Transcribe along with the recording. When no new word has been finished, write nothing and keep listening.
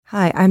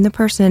Hi, I'm the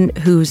person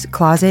whose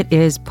closet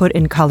is put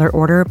in color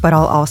order, but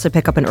I'll also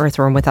pick up an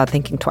earthworm without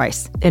thinking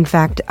twice. In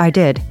fact, I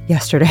did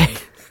yesterday.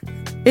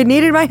 It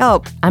needed my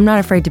help. I'm not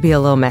afraid to be a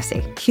little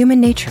messy.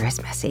 Human nature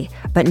is messy,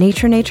 but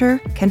nature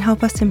can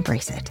help us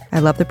embrace it. I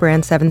love the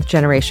brand 7th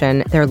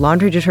Generation. Their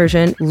laundry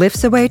detergent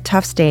lifts away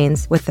tough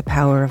stains with the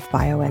power of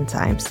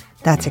bioenzymes.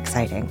 That's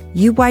exciting.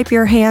 You wipe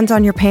your hands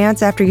on your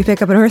pants after you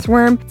pick up an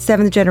earthworm?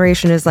 7th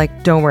Generation is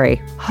like, don't worry,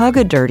 hug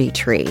a dirty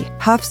tree,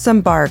 huff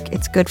some bark,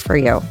 it's good for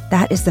you.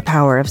 That is the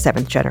power of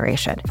 7th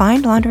Generation.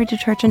 Find laundry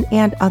detergent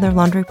and other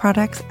laundry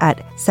products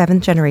at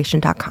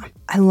 7thgeneration.com.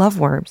 I love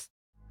worms.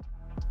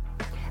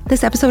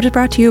 This episode is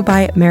brought to you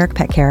by Merrick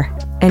Pet Care.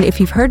 And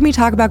if you've heard me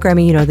talk about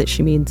Grammy, you know that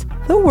she means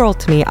the world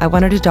to me. I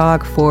wanted a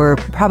dog for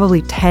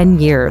probably 10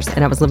 years,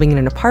 and I was living in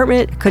an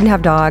apartment, couldn't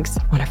have dogs.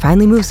 When I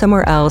finally moved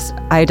somewhere else,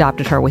 I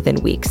adopted her within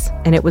weeks,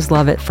 and it was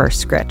love at first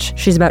scritch.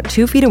 She's about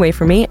 2 feet away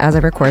from me as I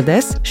record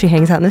this. She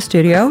hangs out in the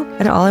studio,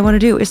 and all I want to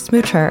do is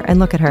smooch her and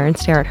look at her and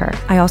stare at her.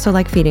 I also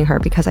like feeding her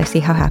because I see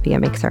how happy it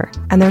makes her.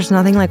 And there's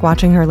nothing like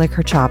watching her lick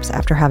her chops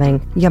after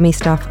having yummy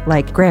stuff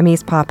like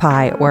Grammy's pot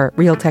pie or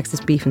real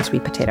Texas beef and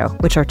sweet potato,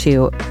 which are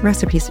 2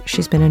 recipes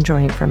she's been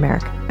enjoying from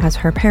Merrick. As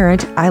her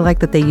parent, I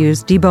like that they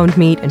use deboned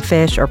meat and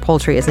fish or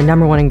poultry as the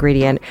 #1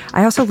 ingredient.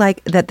 I also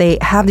like that they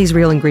have these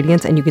real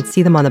ingredients and you can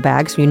see them on the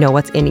bag so you know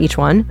what's in each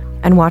one.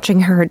 And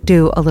watching her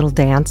do a little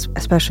dance,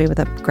 especially with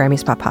a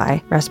Grammy's pot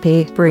pie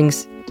recipe,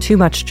 brings too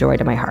much joy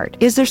to my heart.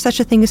 Is there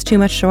such a thing as too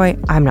much joy?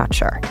 I'm not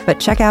sure.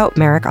 But check out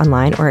Merrick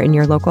online or in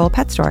your local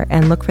pet store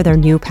and look for their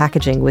new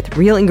packaging with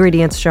real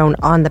ingredients shown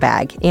on the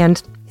bag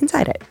and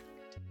inside it.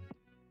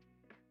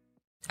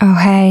 Oh,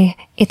 hey,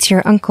 it's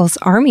your uncle's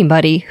army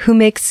buddy who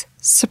makes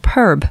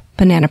superb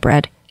banana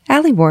bread.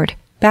 Allie Ward,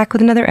 back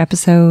with another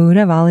episode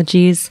of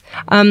Ologies.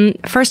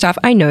 First off,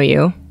 I know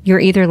you. You're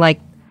either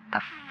like,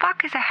 the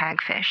fuck is a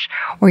hagfish?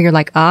 Or you're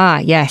like, ah,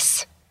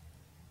 yes,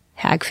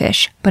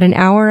 hagfish. But an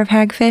hour of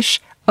hagfish?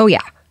 Oh yeah.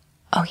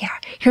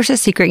 Here's a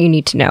secret you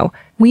need to know.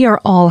 We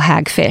are all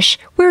hagfish.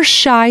 We're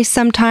shy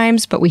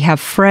sometimes, but we have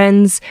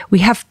friends. We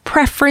have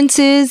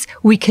preferences.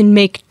 We can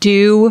make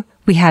do.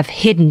 We have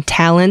hidden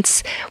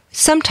talents.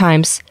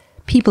 Sometimes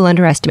people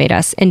underestimate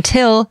us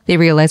until they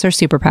realize our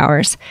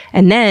superpowers.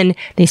 And then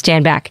they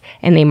stand back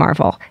and they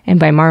marvel. And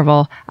by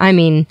marvel, I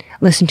mean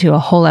listen to a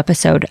whole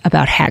episode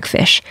about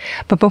hagfish.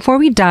 But before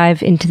we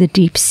dive into the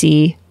deep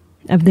sea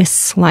of this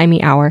slimy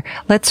hour,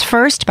 let's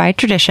first, by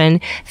tradition,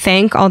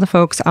 thank all the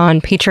folks on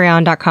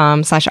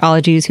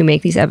patreon.com/ologies who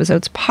make these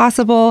episodes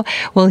possible.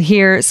 We'll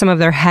hear some of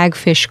their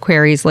hagfish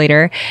queries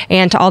later.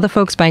 And to all the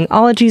folks buying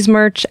Ologies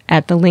merch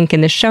at the link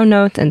in the show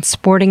notes and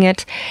sporting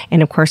it.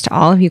 And of course, to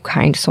all of you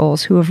kind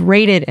souls who have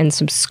rated and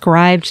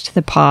subscribed to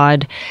the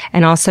pod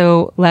and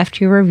also left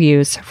your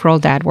reviews for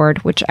Old Dad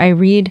Word, which I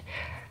read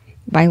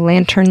by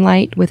lantern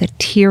light with a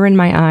tear in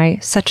my eye,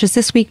 such as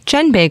this week,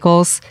 Jen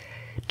Bagels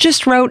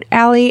just wrote,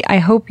 Allie, I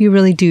hope you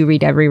really do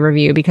read every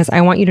review because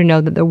I want you to know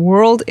that the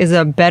world is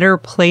a better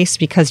place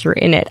because you're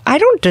in it. I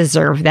don't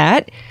deserve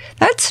that.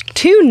 That's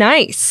too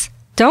nice.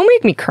 Don't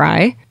make me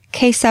cry.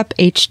 KSUP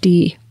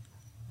HD,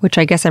 which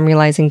I guess I'm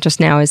realizing just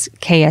now is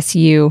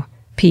KSU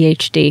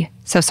PhD.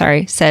 So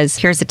sorry, says,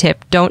 here's a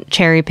tip. Don't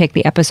cherry pick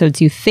the episodes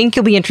you think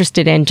you'll be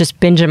interested in. Just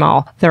binge them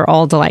all. They're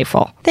all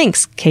delightful.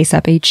 Thanks,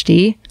 KSUP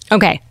HD.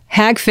 Okay,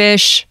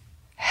 hagfish.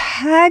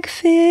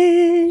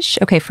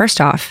 Okay,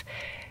 first off,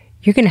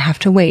 you're going to have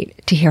to wait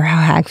to hear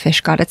how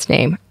hagfish got its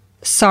name.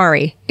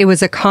 Sorry, it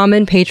was a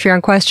common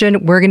Patreon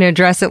question. We're going to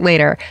address it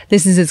later.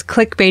 This is as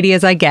clickbaity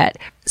as I get.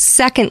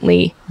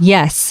 Secondly,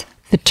 yes,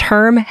 the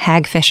term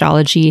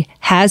hagfishology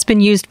has been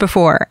used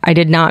before. I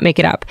did not make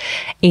it up.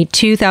 A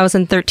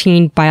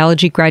 2013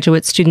 biology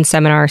graduate student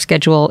seminar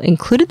schedule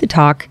included the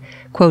talk,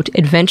 quote,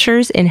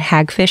 Adventures in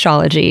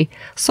Hagfishology,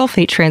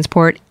 Sulfate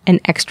Transport,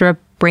 and Extra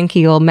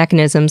Branchial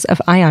Mechanisms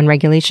of Ion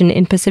Regulation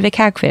in Pacific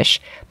Hagfish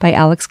by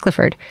Alex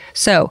Clifford.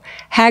 So,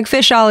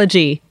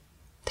 hagfishology.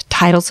 The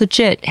title's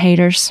legit,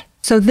 haters.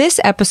 So this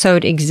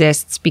episode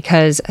exists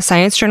because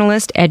science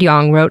journalist Ed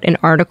Yong wrote an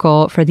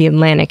article for The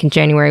Atlantic in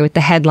January with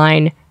the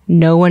headline,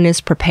 No One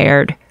is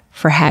Prepared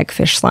for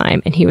Hagfish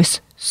Slime. And he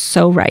was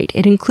so right.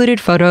 It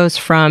included photos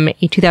from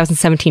a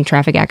 2017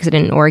 traffic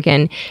accident in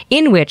Oregon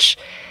in which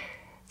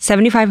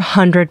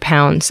 7,500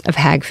 pounds of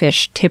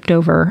hagfish tipped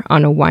over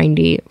on a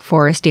windy,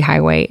 foresty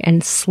highway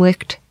and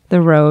slicked the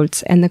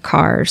roads and the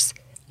cars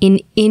in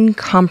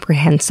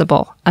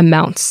incomprehensible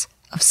amounts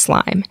of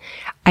slime.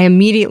 I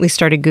immediately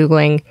started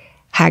Googling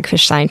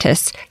hagfish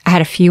scientists. I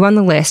had a few on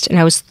the list, and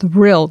I was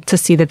thrilled to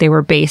see that they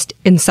were based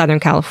in Southern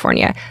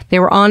California. They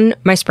were on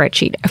my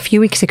spreadsheet. A few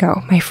weeks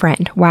ago, my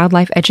friend,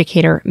 wildlife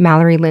educator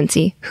Mallory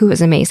Lindsay, who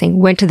is amazing,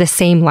 went to the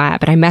same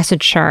lab, and I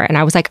messaged her, and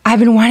I was like, I've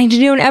been wanting to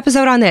do an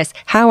episode on this.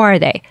 How are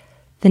they?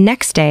 The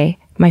next day,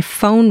 my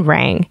phone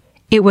rang.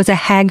 It was a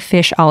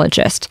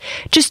hagfishologist,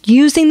 just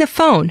using the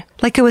phone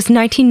like it was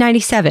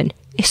 1997.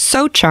 It's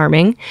so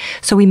charming.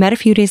 So we met a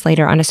few days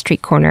later on a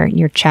street corner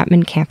near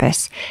Chapman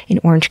campus in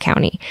Orange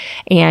County.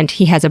 And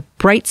he has a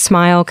bright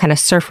smile, kind of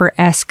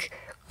surfer-esque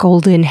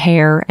golden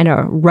hair and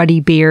a ruddy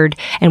beard.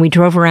 And we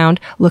drove around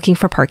looking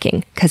for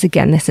parking because,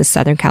 again, this is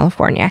Southern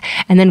California.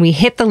 And then we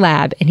hit the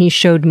lab and he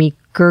showed me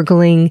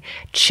gurgling,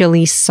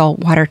 chilly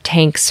saltwater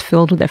tanks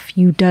filled with a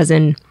few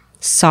dozen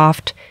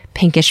soft,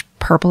 pinkish,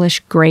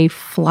 purplish, gray,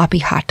 floppy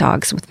hot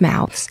dogs with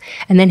mouths.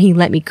 And then he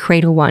let me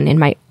cradle one in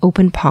my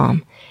open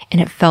palm, and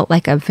it felt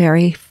like a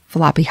very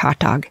floppy hot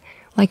dog,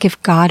 like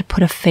if God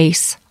put a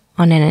face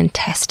on an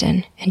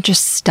intestine and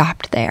just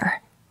stopped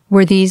there.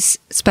 Were these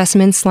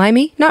specimens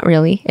slimy? Not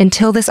really,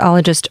 until this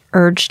ologist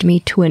urged me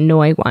to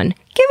annoy one.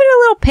 Give it a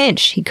little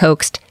pinch, he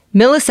coaxed.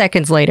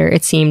 Milliseconds later,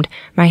 it seemed,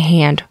 my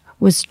hand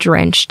was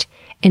drenched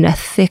in a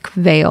thick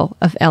veil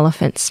of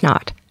elephant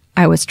snot.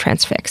 I was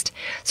transfixed.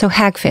 So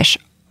hagfish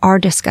are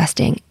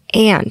disgusting,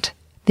 and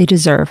they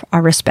deserve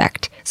our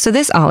respect. So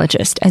this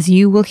ologist, as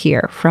you will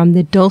hear from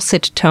the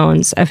dulcet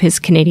tones of his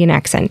Canadian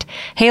accent,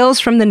 hails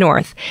from the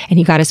north, and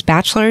he got his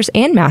bachelor's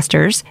and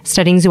master's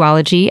studying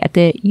zoology at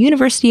the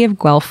University of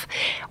Guelph.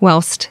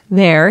 Whilst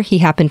there, he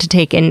happened to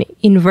take an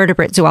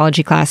invertebrate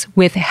zoology class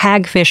with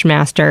hagfish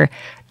master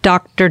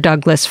Dr.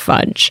 Douglas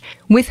Fudge,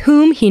 with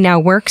whom he now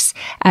works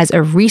as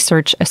a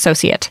research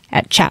associate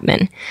at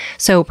Chapman.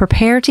 So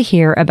prepare to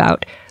hear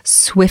about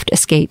swift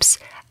escapes,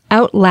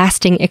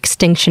 outlasting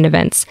extinction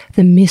events,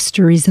 the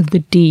mysteries of the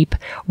deep,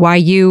 why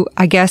you,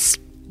 I guess,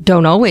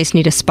 don't always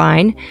need a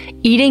spine,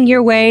 eating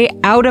your way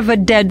out of a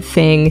dead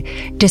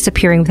thing,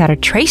 disappearing without a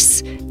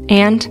trace,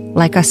 and,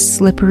 like a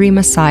slippery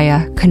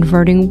messiah,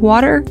 converting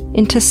water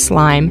into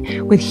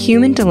slime with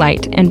human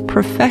delight and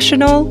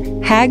professional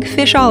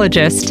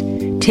hagfishologist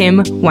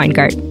Tim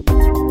Weingart.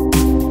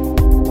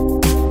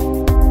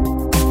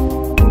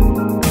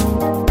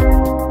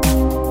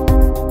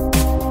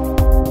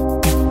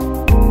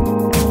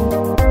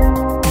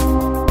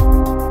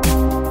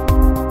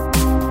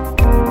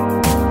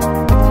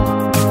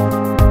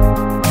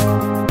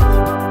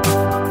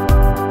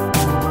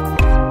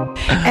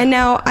 And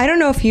now, I don't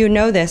know if you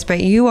know this, but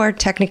you are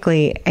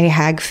technically a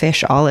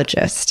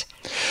hagfishologist.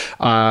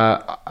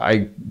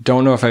 I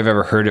don't know if I've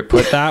ever heard it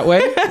put that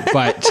way,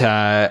 but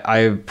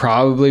I'm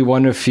probably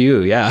one of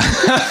few, yeah.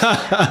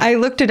 I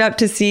looked it up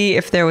to see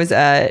if there was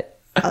a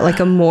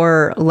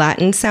more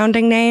Latin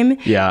sounding name.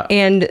 Yeah.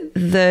 And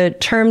the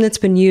term that's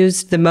been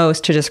used the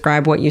most to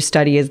describe what you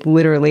study is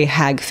literally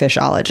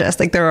hagfishologist.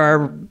 Like there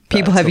are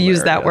people have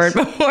used that word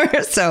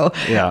before. So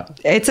yeah,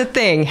 it's a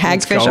thing,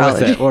 hagfishology. Let's go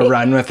with it. We'll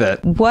run with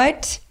it.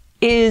 What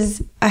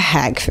is a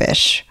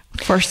hagfish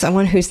for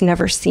someone who's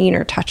never seen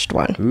or touched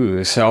one?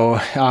 Ooh, so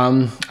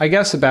I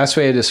guess the best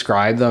way to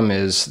describe them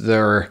is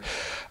they're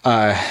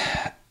a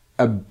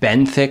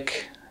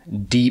benthic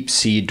deep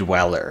sea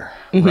dweller,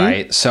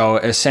 right? So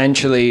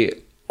essentially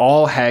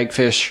all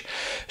hagfish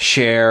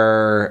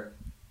share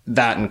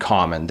that in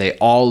common. They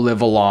all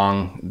live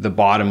along the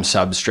bottom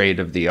substrate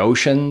of the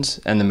oceans,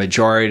 and the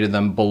majority of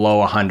them below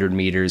 100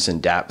 meters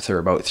in depth, or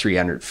about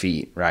 300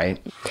 feet,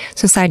 right?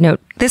 So side note,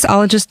 this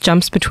ologist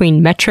jumps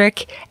between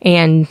metric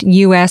and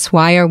US.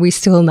 Why are we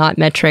still not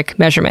metric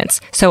measurements?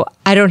 So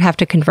I don't have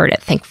to convert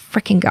it. Thank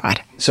freaking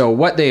God. So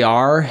what they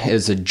are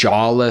is a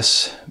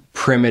jawless,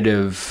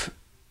 primitive,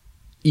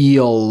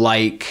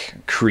 eel-like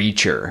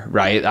creature,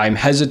 right? I'm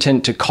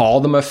hesitant to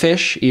call them a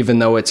fish, even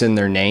though it's in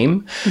their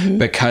name,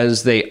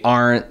 because they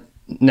aren't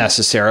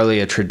necessarily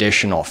a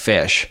traditional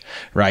fish,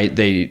 right?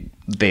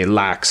 They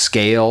lack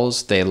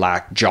scales, they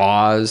lack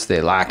jaws,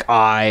 they lack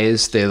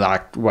eyes, they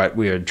lack what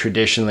we would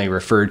traditionally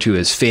refer to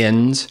as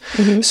fins.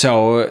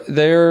 So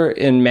they're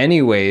in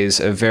many ways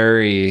a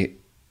very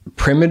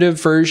primitive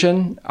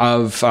version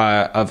of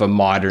a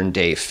modern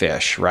day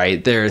fish,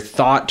 right? They're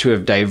thought to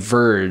have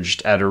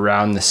diverged at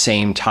around the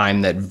same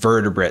time that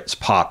vertebrates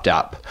popped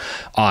up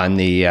on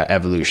the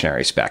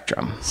evolutionary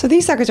spectrum. So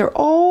these suckers are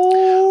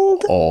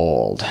old.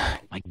 Old.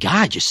 My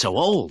God, you're so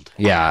old.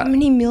 Yeah. How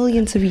many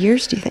millions of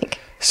years do you think?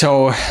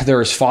 So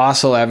there's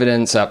fossil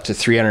evidence up to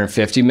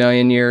 350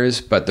 million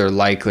years, but they're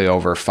likely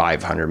over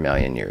 500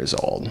 million years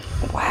old.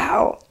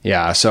 Wow.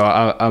 Yeah. So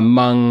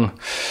among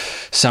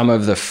some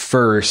of the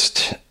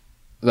first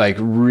like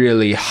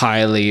really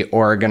highly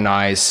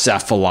organized,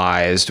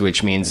 cephalized,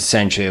 which means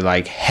essentially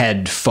like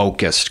head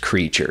focused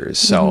creatures.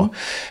 So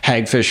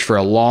hagfish for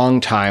a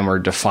long time were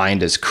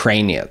defined as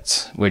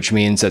craniates, which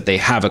means that they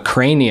have a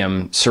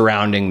cranium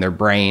surrounding their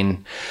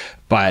brain,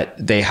 but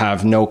they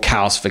have no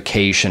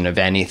calcification of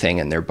anything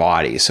in their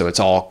body. So it's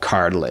all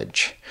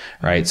cartilage,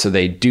 right? So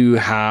they do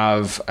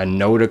have a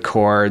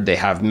notochord. They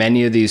have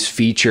many of these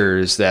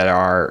features that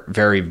are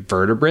very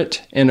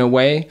vertebrate in a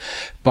way,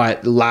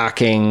 but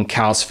lacking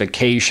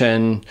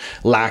calcification,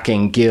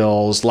 lacking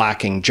gills,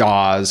 lacking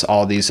jaws,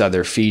 all these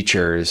other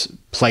features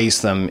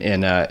place them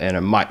in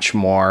a much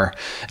more,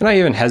 and I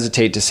even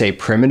hesitate to say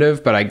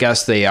primitive, but I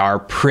guess they are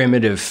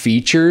primitive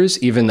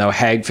features, even though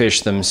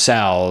hagfish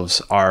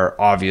themselves are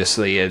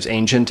obviously as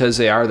ancient as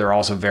they are, they're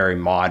also very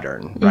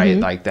modern, right?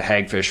 Like the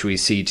hagfish we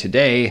see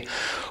today,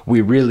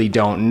 we really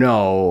don't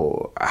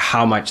know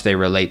how much they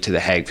relate to the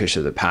hagfish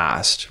of the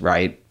past,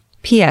 right?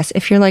 P.S.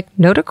 If you're like,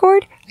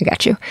 notochord? I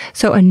got you.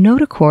 So a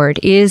notochord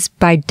is,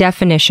 by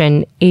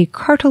definition, a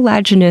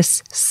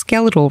cartilaginous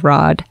skeletal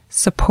rod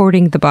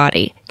supporting the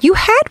body. You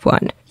had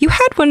one. You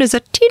had one as a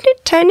teeny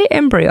tiny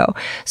embryo.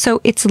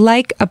 So it's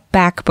like a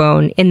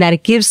backbone in that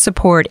it gives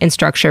support and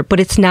structure, but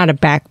it's not a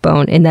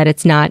backbone in that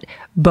it's not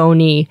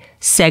bony,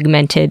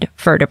 segmented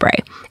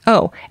vertebrae.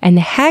 Oh, and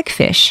the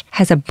hagfish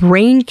has a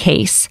brain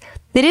case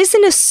that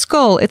isn't a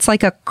skull. It's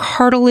like a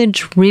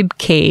cartilage rib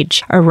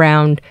cage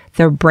around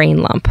their brain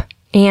lump.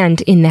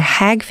 And in the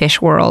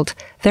hagfish world,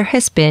 there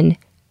has been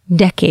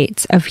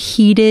decades of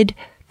heated,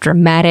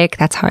 dramatic,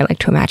 that's how I like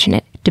to imagine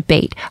it,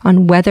 debate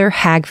on whether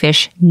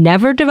hagfish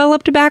never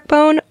developed a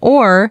backbone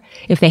or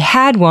if they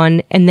had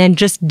one and then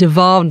just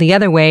devolved the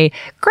other way,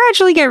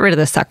 gradually get rid of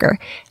the sucker.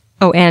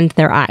 Oh, and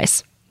their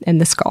eyes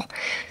and the skull.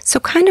 So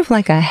kind of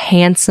like a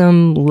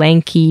handsome,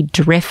 lanky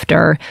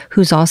drifter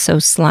who's also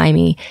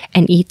slimy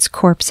and eats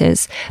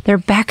corpses. Their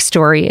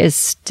backstory is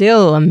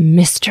still a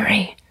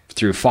mystery.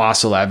 Through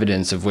fossil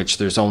evidence, of which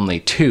there's only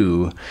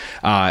 2,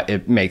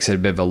 it makes it a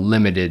bit of a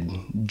limited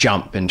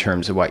jump in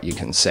terms of what you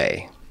can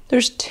say.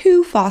 There's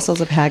 2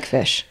 fossils of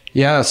hagfish.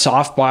 Yeah,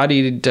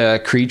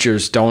 soft-bodied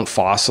creatures don't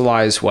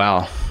fossilize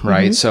well,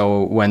 right? Mm-hmm.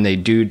 So when they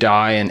do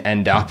die and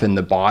end up in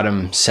the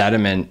bottom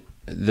sediment,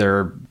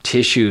 their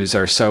tissues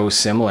are so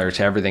similar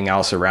to everything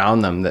else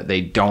around them that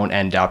they don't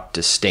end up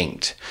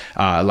distinct,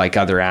 like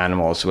other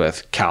animals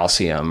with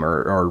calcium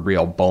or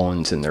real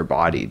bones in their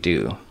body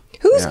do.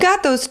 Who's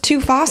got those 2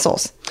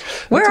 fossils?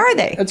 Where are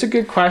they? That's a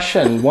good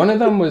question. One of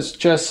them was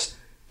just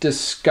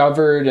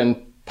discovered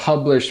and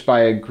published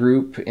by a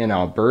group in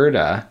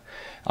Alberta.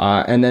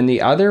 And then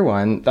the other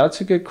one, that's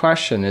a good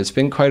question. It's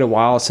been quite a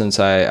while since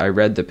I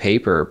read the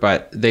paper,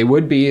 but they'd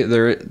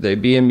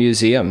be in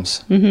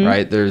museums,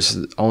 right? There's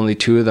only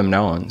 2 of them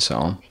known,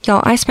 so.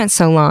 Y'all, I spent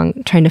so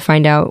long trying to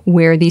find out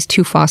where these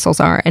 2 fossils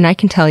are, and I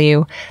can tell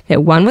you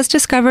that one was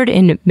discovered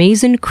in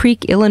Mason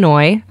Creek,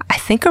 Illinois, I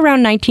think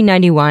around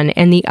 1991,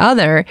 and the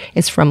other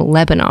is from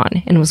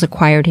Lebanon and was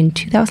acquired in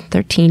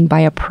 2013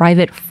 by a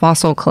private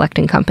fossil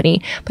collecting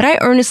company. But I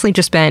earnestly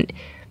just spent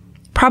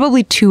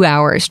probably 2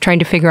 hours trying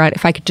to figure out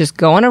if I could just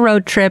go on a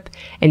road trip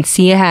and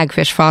see a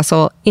hagfish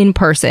fossil in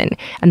person.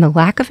 And the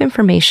lack of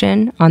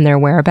information on their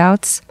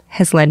whereabouts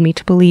has led me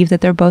to believe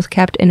that they're both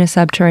kept in a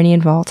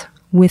subterranean vault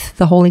with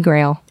the Holy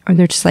Grail, or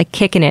they're just like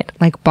kicking it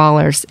like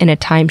ballers in a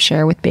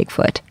timeshare with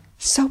Bigfoot.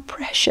 So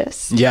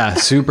precious. Yeah,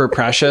 super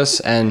precious.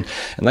 And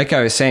like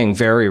I was saying,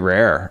 very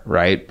rare,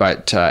 right?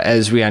 But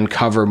as we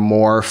uncover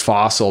more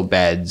fossil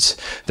beds,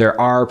 there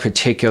are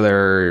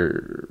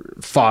particular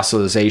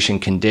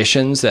fossilization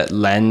conditions that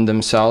lend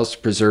themselves to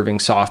preserving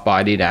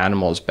soft-bodied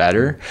animals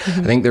better.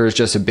 I think there was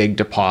just a big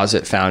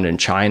deposit found in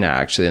China,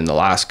 actually, in the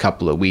last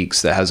couple of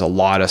weeks that has a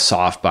lot of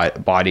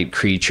soft-bodied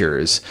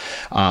creatures.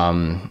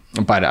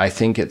 But I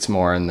think it's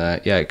more in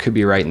it could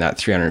be right in that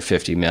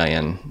 350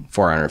 million,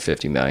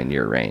 450 million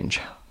year range.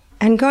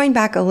 And going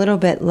back a little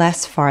bit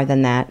less far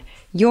than that,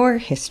 your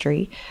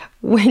history,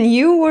 when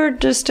you were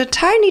just a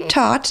tiny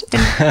tot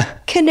in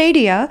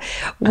Canada,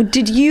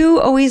 did you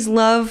always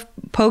love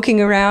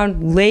poking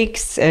around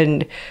lakes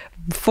and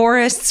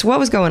forests? What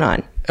was going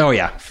on? Oh,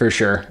 yeah, for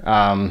sure.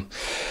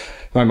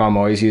 My mom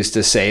always used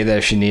to say that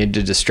if she needed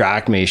to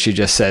distract me, she'd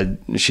just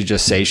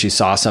say she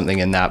saw something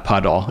in that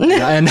puddle.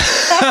 and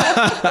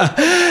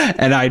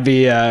and I'd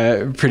be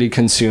pretty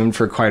consumed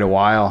for quite a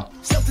while.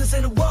 Something's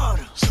in the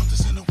water.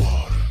 Something's in the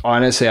water.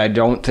 Honestly, I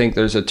don't think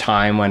there's a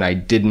time when I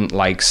didn't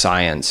like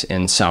science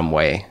in some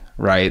way.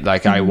 Right?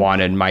 Like I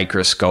wanted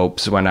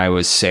microscopes when I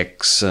was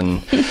 6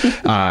 and,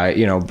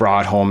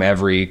 brought home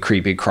every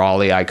creepy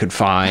crawly I could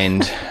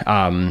find.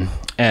 And,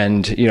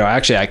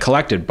 actually I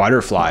collected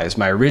butterflies.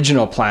 My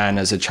original plan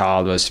as a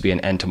child was to be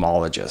an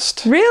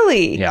entomologist.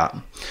 Really?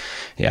 Yeah.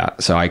 Yeah.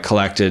 So I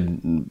collected,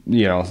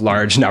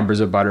 large numbers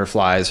of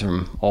butterflies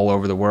from all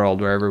over the world,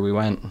 wherever we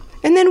went.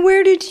 And then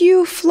where did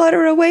you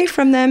flutter away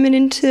from them and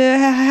into a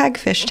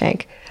hagfish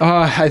tank?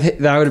 I think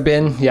that would have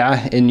been,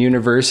 in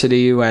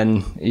university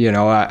when,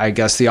 I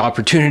guess the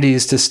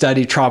opportunities to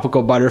study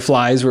tropical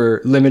butterflies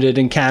were limited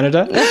in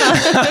Canada.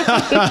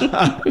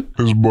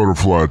 It's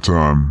butterfly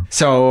time.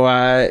 So,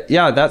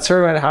 that's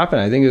sort of what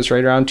happened. I think it was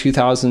right around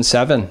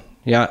 2007.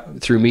 Yeah,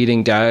 through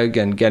meeting Doug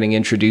and getting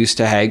introduced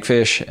to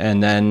hagfish,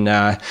 and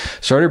then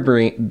sort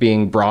of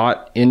being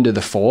brought into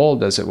the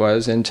fold, as it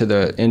was, into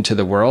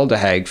the world of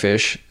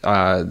hagfish.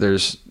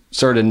 There's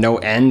sort of no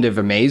end of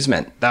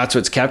amazement. That's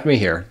what's kept me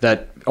here.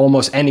 That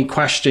almost any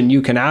question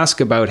you can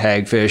ask about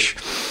hagfish,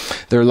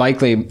 there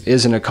likely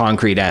isn't a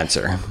concrete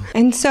answer.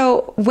 And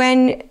so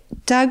when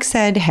Doug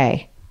said,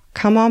 "Hey,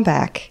 come on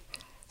back,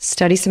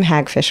 study some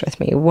hagfish with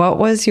me," what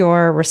was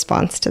your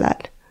response to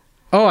that?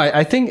 Oh,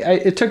 I think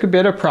it took a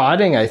bit of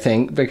prodding, I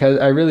think, because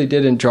I really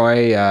did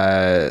enjoy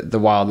the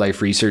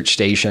Wildlife Research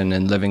Station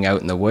and living out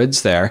in the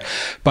woods there.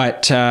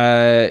 But,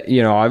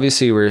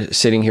 obviously we're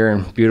sitting here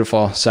in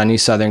beautiful, sunny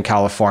Southern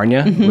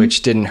California,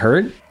 which didn't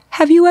hurt.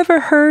 Have you ever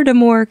heard a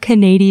more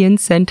Canadian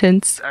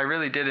sentence? I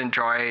really did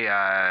enjoy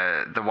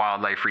the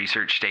Wildlife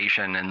Research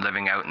Station and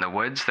living out in the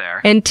woods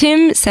there. And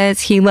Tim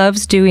says he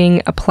loves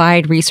doing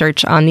applied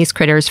research on these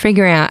critters,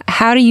 figuring out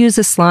how to use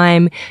the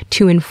slime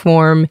to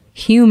inform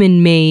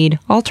human-made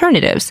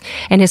alternatives.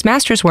 And his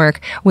master's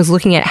work was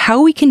looking at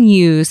how we can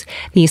use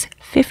these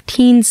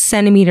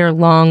 15-centimeter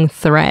long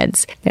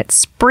threads that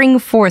spring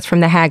forth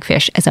from the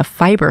hagfish as a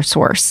fiber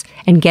source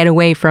and get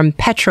away from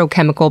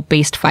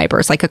petrochemical-based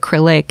fibers like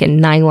acrylic and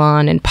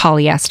nylon and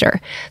polyester.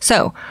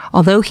 So,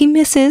 although he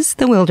misses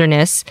the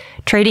wilderness,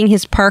 trading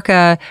his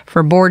parka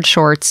for board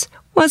shorts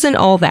wasn't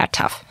all that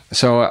tough.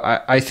 So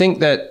I think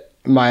that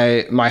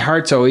my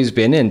heart's always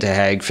been into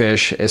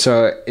hagfish.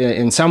 So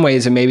in some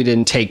ways, it maybe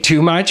didn't take too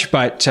much,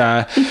 but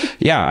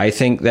yeah, I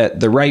think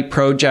that the right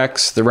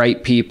projects, the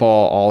right people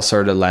all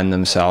sort of lend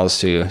themselves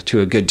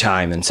to a good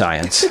time in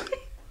science.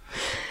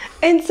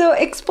 And so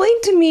explain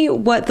to me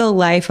what the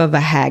life of a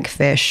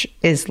hagfish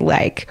is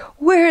like.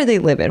 Where are they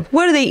living?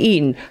 What are they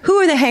eating? Who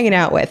are they hanging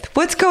out with?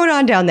 What's going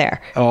on down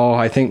there? Oh,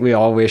 I think we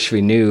all wish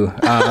we knew.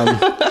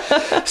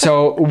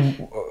 So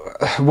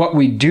what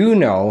we do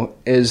know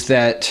is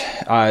that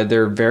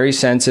they're very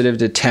sensitive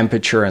to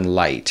temperature and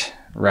light,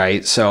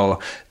 right?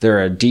 So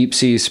they're a deep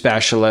sea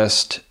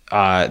specialist.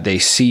 They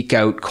seek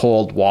out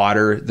cold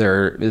water.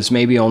 There is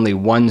maybe only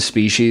one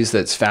species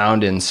that's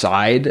found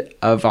inside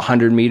of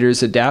 100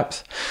 meters of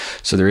depth.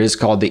 So there is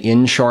called the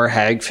inshore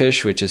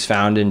hagfish, which is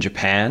found in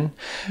Japan.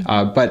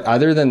 But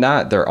other than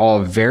that, they're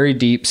all very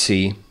deep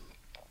sea.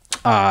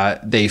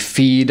 They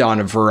feed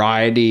on a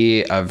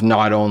variety of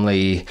not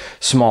only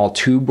small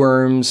tube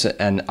worms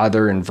and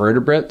other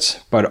invertebrates,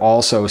 but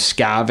also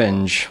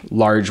scavenge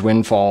large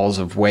windfalls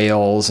of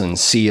whales and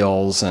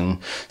seals and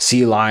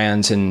sea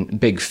lions and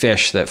big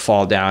fish that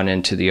fall down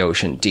into the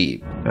ocean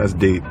deep. That's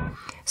deep.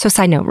 So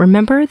side note,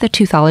 remember the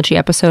Toothology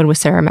episode with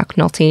Sarah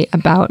McNulty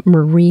about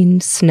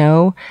marine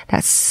snow?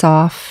 That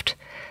soft,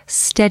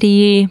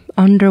 steady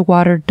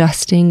underwater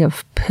dusting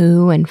of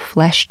poo and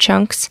flesh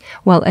chunks?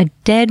 Well, a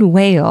dead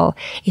whale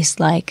is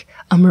like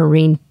a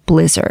marine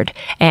blizzard,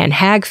 and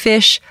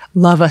hagfish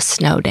love a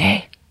snow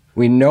day.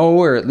 We know,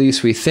 or at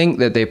least we think,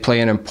 that they play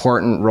an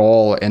important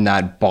role in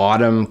that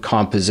bottom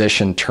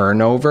composition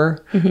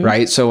turnover,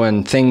 right? So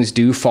when things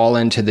do fall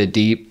into the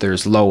deep,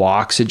 there's low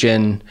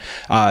oxygen.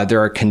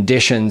 There are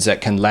conditions that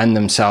can lend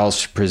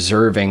themselves to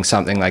preserving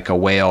something like a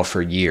whale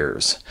for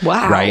years.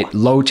 Wow. Right?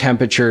 Low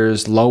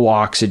temperatures, low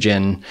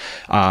oxygen.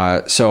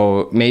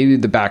 So maybe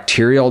the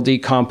bacterial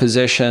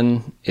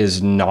decomposition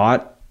is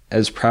not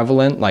as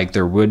prevalent, like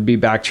there would be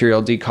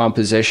bacterial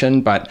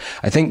decomposition, but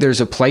I think there's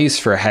a place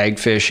for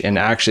hagfish in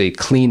actually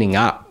cleaning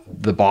up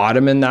the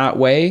bottom in that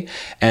way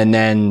and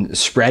then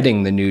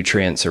spreading the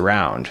nutrients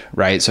around,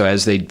 right? So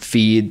as they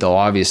feed, they'll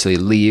obviously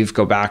leave,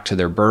 go back to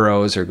their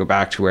burrows or go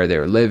back to where they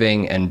were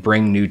living and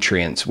bring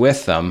nutrients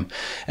with them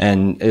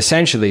and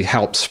essentially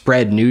help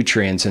spread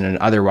nutrients in an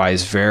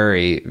otherwise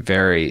very,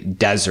 very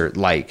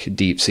desert-like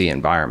deep sea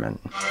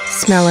environment.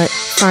 Smell it,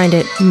 find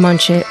it,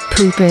 munch it,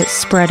 poop it,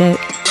 spread it.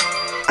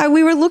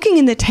 We were looking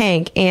in the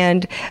tank,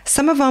 and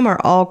some of them are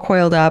all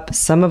coiled up.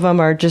 Some of them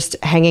are just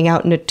hanging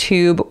out in a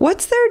tube.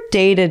 What's their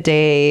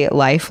day-to-day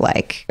life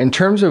like? In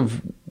terms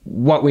of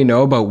what we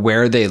know about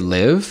where they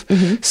live,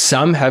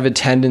 some have a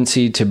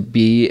tendency to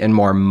be in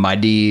more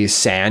muddy,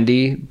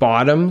 sandy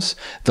bottoms.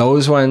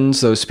 Those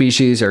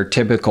species are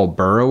typical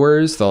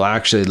burrowers. They'll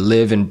actually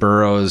live in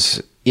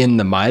burrows in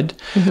the mud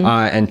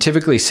and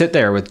typically sit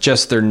there with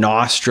just their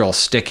nostrils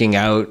sticking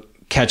out,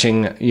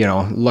 catching,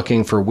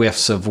 looking for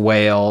whiffs of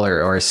whale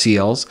or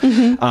seals.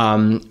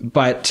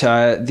 But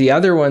the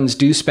other ones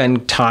do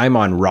spend time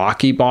on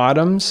rocky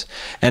bottoms.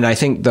 And I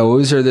think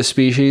those are the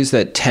species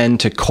that tend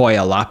to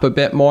coil up a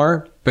bit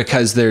more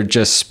because they're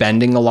just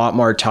spending a lot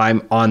more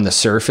time on the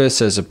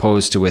surface as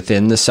opposed to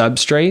within the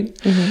substrate.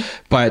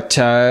 But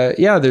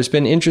there's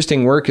been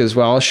interesting work as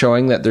well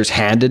showing that there's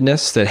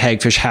handedness, that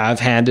hagfish have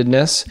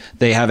handedness.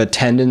 They have a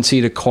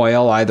tendency to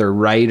coil either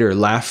right or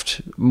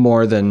left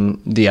more than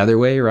the other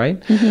way,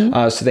 right?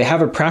 So they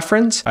have a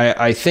preference.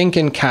 I think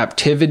in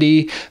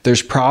captivity,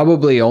 there's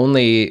probably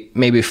only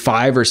maybe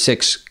 5 or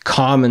 6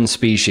 common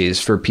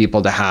species for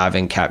people to have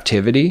in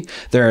captivity.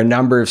 There are a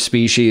number of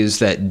species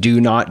that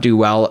do not do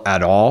well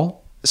at all.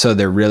 So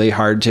they're really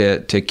hard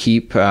to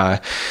keep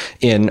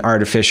in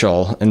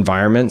artificial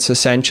environments,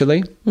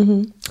 essentially.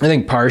 I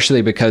think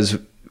partially because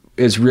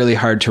it's really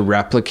hard to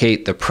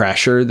replicate the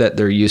pressure that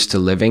they're used to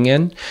living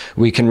in.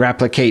 We can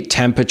replicate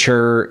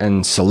temperature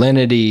and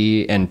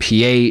salinity and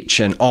pH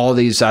and all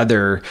these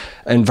other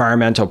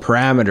environmental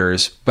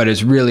parameters, but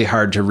it's really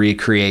hard to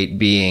recreate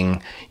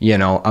being,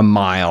 a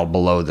mile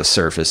below the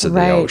surface of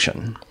the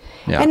ocean.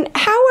 Yeah. And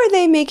how are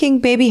they making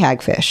baby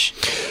hagfish?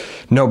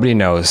 Nobody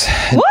knows.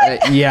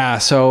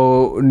 What?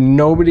 So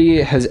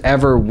nobody has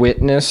ever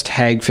witnessed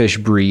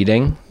hagfish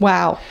breeding.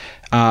 Wow.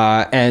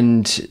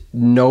 And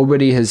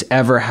nobody has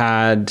ever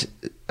had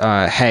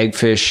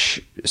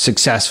hagfish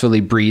successfully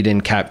breed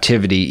in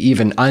captivity,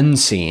 even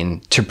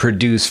unseen, to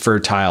produce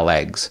fertile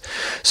eggs.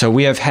 So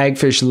we have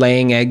hagfish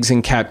laying eggs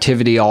in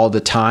captivity all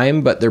the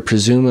time, but they're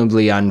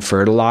presumably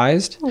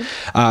unfertilized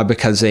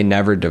because they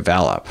never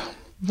develop.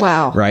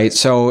 Wow. Right.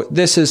 So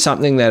this is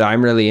something that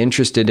I'm really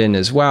interested in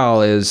as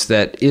well, is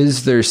there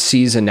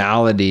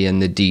seasonality in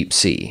the deep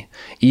sea?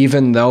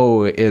 Even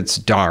though it's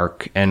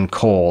dark and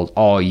cold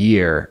all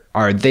year,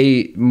 are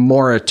they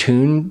more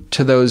attuned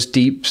to those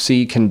deep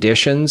sea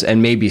conditions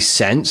and maybe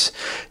sense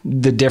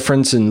the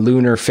difference in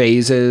lunar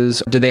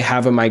phases? Do they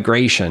have a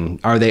migration?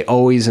 Are they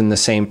always in the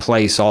same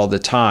place all the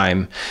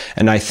time?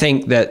 And I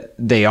think that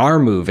they are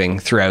moving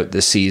throughout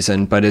the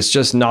season, but it's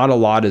just not a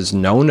lot is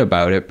known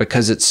about it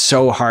because it's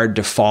so hard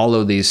to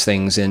follow these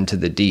things into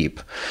the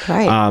deep.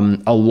 Right.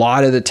 A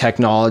lot of the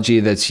technology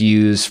that's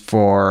used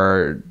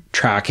for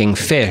tracking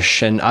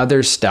fish and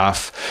other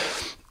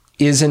stuff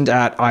isn't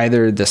at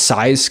either the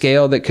size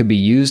scale that could be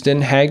used in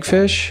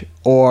hagfish,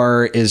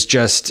 or is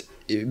just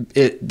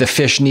the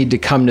fish need to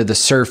come to the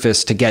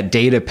surface to get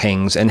data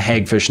pings, and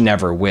hagfish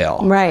never will.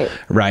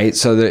 Right.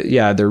 So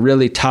they're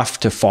really tough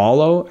to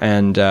follow.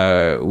 And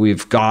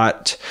we've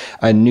got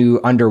a new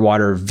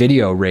underwater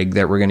video rig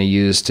that we're going to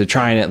use to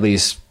try and at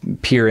least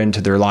peer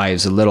into their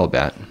lives a little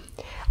bit.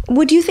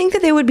 Would you think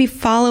that they would be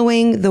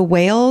following the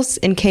whales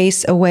in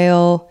case a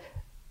whale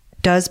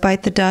does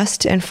bite the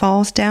dust and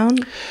falls down?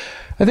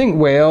 I think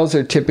whales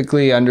are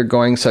typically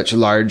undergoing such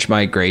large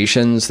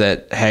migrations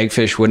that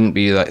hagfish wouldn't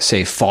be, let's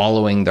say,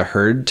 following the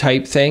herd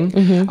type thing.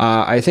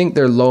 I think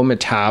their low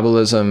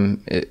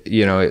metabolism,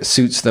 it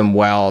suits them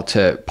well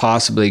to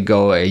possibly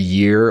go a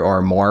year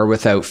or more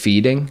without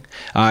feeding.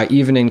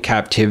 Even in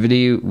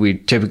captivity, we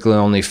typically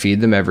only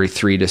feed them every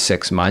 3 to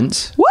 6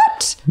 months.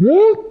 What?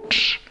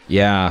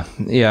 Yeah.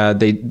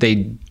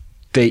 They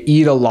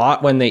eat a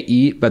lot when they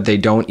eat, but they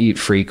don't eat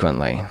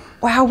frequently.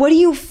 Wow, what do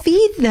you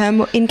feed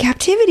them in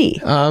captivity?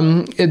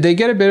 They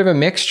get a bit of a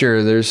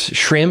mixture. There's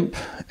shrimp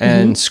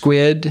and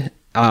squid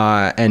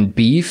and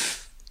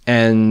beef,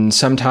 and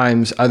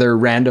sometimes other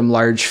random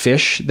large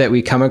fish that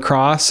we come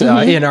across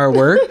in our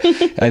work.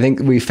 I think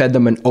we fed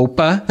them an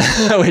opa,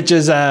 which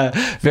is a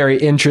very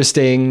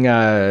interesting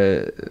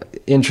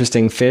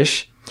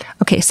fish.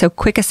 Okay, so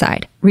quick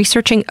aside.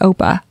 Researching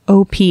OPA,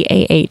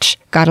 O-P-A-H,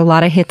 got a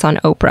lot of hits on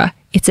Oprah.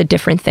 It's a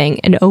different thing.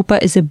 An opa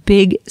is a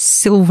big,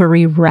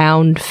 silvery,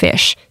 round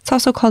fish. It's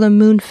also called a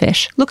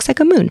moonfish. Looks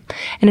like a moon.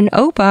 And an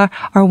opa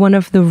are one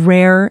of the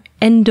rare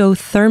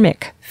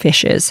endothermic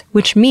fishes,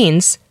 which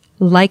means,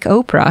 like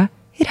Oprah,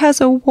 it has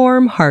a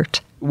warm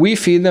heart. We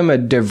feed them a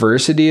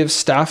diversity of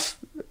stuff,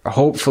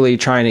 hopefully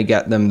trying to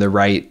get them the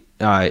right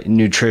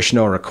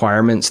nutritional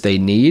requirements they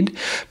need.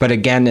 But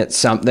again, it's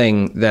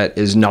something that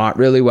is not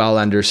really well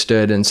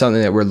understood, and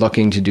something that we're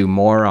looking to do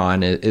more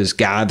on is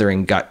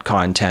gathering gut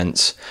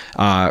contents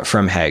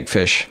from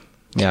hagfish.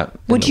 Yeah.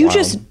 Would you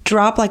just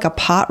drop like a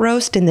pot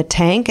roast in the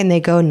tank and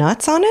they go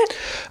nuts on it?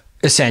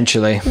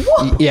 Essentially.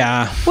 Whoa.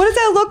 Yeah. What does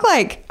that look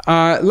like?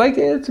 Like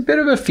it's a bit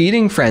of a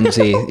feeding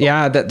frenzy.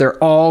 Yeah, that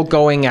they're all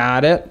going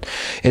at it.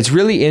 It's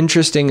really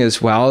interesting as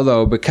well,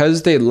 though,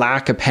 because they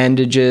lack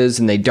appendages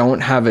and they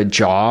don't have a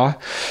jaw.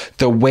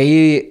 The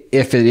way,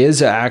 if it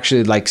is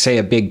actually like, say,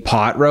 a big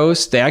pot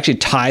roast, they actually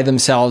tie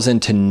themselves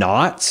into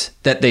knots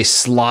that they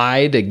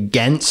slide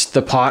against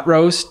the pot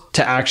roast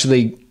to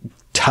actually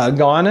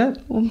tug on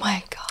it. Oh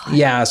my God.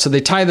 Yeah, so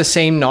they tie the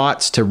same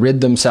knots to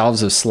rid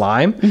themselves of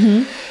slime,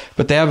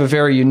 but they have a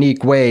very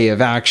unique way of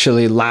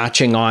actually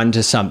latching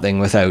onto something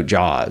without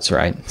jaws,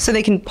 right? So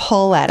they can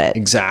pull at it.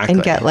 Exactly.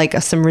 And get like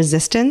some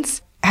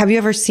resistance. Have you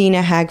ever seen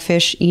a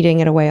hagfish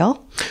eating at a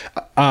whale?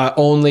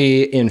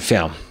 Only in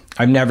film.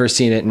 I've never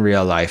seen it in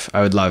real life.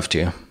 I would love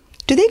to.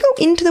 Do they go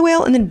into the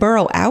whale and then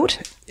burrow out?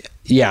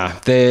 Yeah,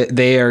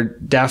 they are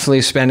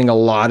definitely spending a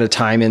lot of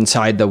time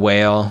inside the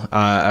whale.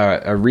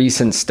 A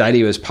recent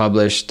study was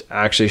published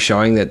actually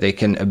showing that they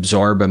can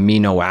absorb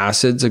amino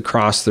acids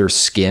across their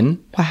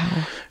skin.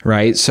 Wow.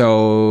 Right.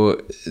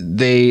 So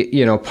they,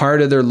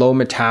 part of their low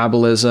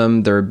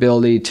metabolism, their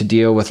ability to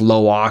deal with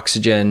low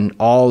oxygen,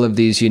 all of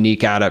these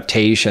unique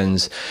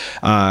adaptations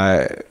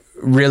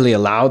really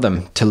allow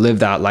them to live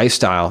that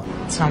lifestyle.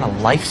 It's not a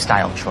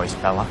lifestyle choice,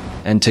 fella.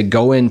 And to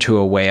go into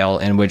a whale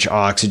in which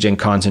oxygen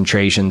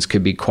concentrations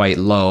could be quite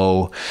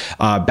low,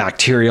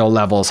 bacterial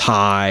levels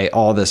high,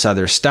 all this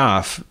other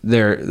stuff,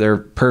 they're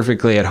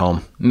perfectly at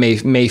home.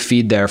 May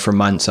feed there for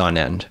months on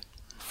end.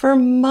 For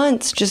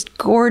months, just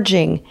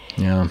gorging.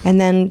 Yeah.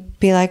 And then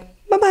be like,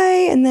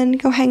 bye-bye, and then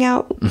go hang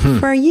out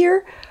for a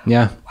year.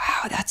 Yeah.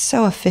 Wow, that's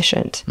so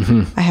efficient.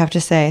 I have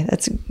to say,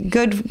 that's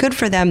good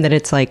for them that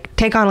it's like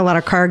take on a lot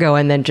of cargo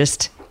and then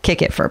just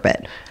kick it for a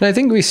bit. And I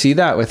think we see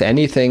that with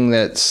anything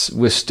that's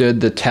withstood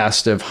the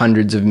test of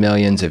hundreds of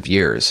millions of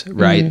years,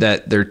 right?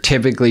 That they're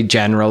typically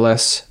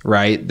generalists,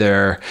 right?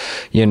 They're,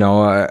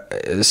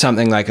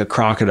 something like a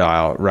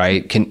crocodile,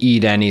 right? Can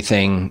eat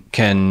anything,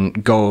 can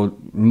go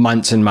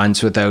months and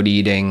months without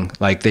eating.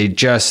 Like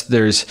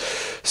there's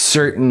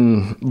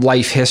certain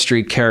life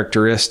history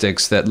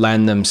characteristics that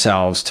lend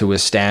themselves to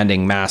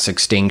withstanding mass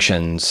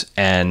extinctions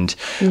and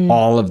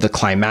all of the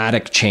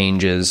climatic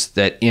changes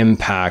that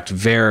impact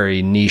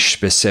very niche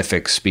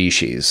specific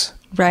species.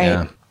 Right.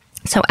 Yeah.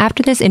 So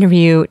after this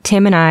interview,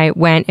 Tim and I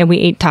went and we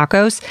ate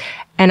tacos,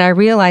 and I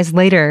realized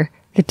later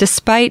that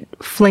despite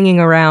flinging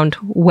around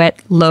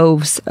wet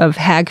loaves of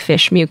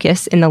hagfish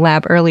mucus in the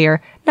lab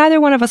earlier,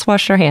 neither one of us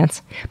washed our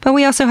hands. But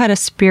we also had a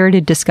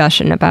spirited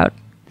discussion about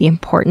the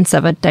importance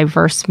of a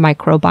diverse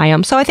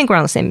microbiome. So I think we're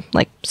on the same,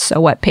 so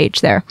what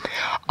page there.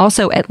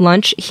 Also at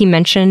lunch, he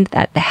mentioned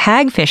that the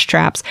hagfish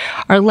traps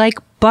are like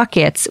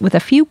buckets with a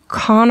few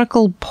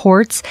conical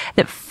ports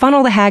that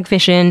funnel the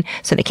hagfish in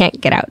so they can't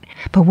get out.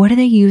 But what do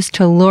they use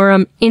to lure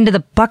them into the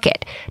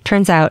bucket?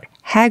 Turns out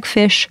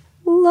hagfish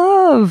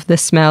love the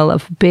smell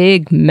of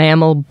big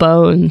mammal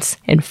bones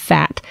and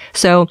fat.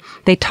 So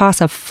they toss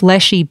a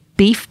fleshy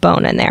beef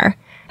bone in there.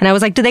 And I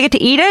was like, do they get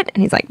to eat it?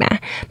 And he's like, nah,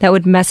 that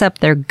would mess up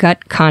their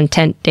gut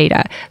content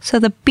data. So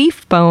the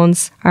beef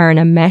bones are in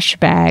a mesh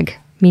bag,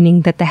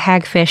 meaning that the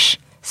hagfish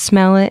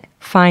smell it,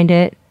 find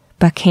it,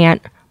 but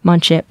can't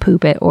munch it,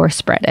 poop it, or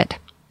spread it.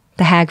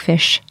 The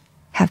hagfish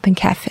have been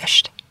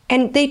catfished.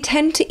 And they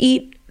tend to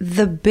eat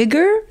the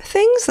bigger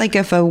things, like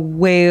if a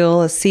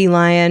whale, a sea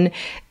lion,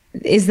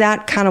 is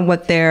that kind of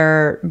what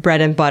their bread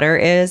and butter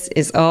is,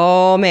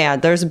 oh man,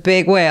 there's a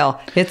big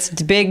whale. It's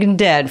big and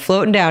dead,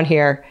 floating down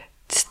here.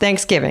 It's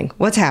Thanksgiving.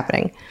 What's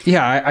happening?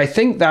 Yeah, I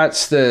think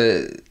that's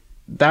the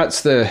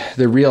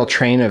real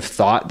train of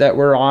thought that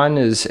we're on,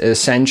 is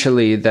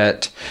essentially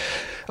that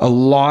a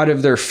lot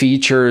of their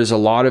features, a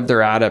lot of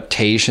their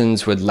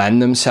adaptations would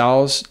lend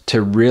themselves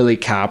to really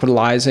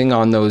capitalizing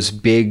on those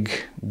big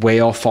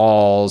whale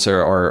falls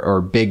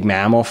or big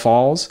mammal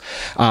falls.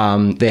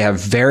 They have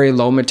very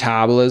low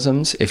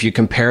metabolisms. If you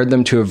compared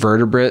them to a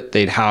vertebrate,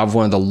 they'd have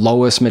one of the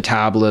lowest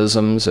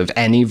metabolisms of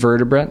any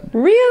vertebrate.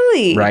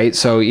 Really? Right?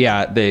 So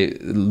yeah, they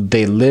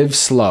live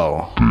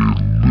slow.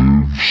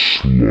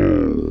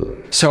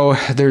 So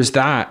there's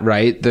that,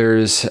 right?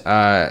 There's,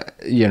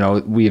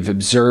 we've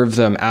observed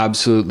them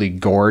absolutely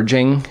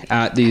gorging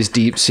at these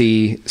deep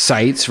sea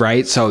sites,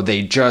 right? So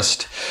they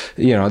just,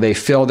 they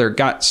fill their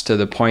guts to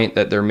the point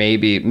that they're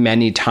maybe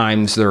many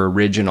times their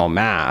original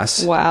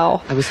mass.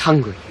 Wow. I was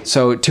hungry.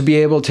 So to be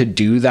able to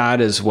do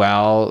that as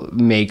well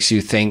makes you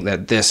think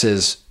that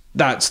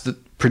that's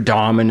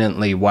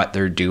predominantly what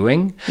they're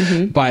doing.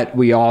 Mm-hmm. But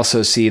we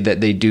also see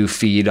that they do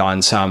feed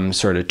on some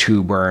sort of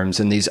tube worms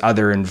and these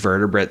other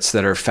invertebrates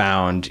that are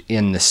found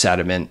in the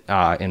sediment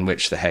in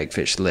which the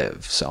hagfish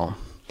live. So.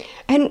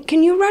 And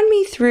can you run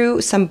me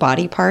through some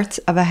body parts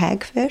of a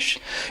hagfish?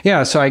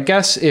 Yeah, so I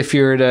guess if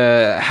you were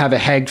to have a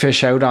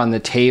hagfish out on the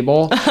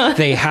table,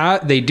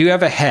 they do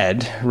have a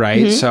head,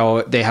 right? Mm-hmm.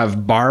 So they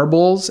have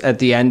barbels at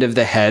the end of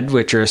the head,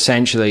 which are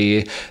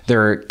essentially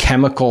their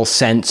chemical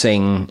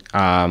sensing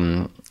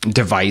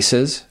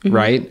devices, mm-hmm.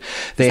 right?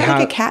 They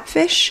have like a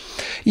catfish.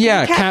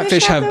 Yeah,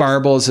 catfish have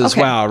barbels as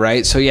well,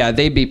 right? So yeah,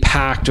 they'd be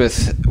packed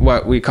with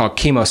what we call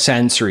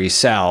chemosensory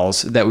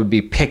cells that would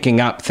be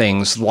picking up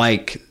things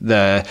like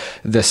the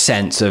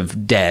sense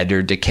of dead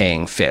or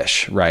decaying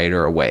fish, right,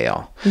 or a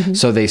whale. Mm-hmm.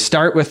 So they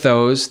start with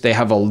those. They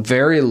have a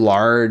very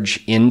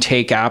large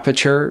intake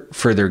aperture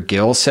for their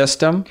gill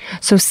system.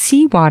 So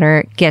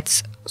seawater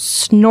gets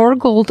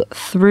snorkeled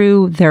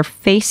through their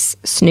face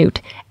snoot,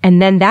 and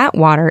then that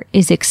water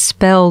is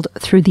expelled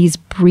through these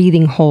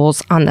breathing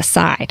holes on the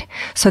side.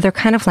 So they're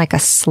kind of like a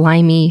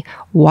slimy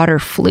water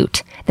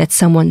flute that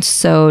someone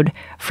sewed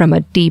from a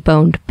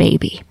deboned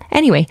baby.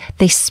 Anyway,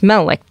 they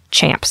smell like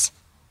champs.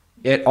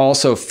 It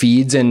also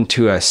feeds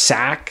into a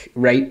sac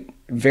right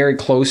very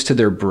close to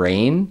their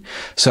brain.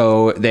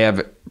 So they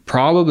have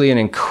probably an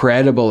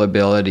incredible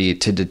ability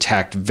to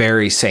detect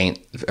very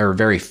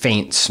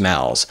faint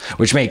smells,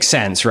 which makes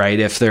sense, right?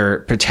 If they're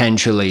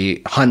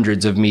potentially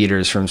hundreds of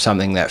meters from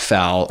something that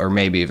fell, or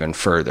maybe even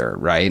further,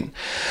 right?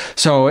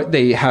 So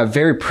they have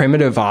very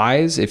primitive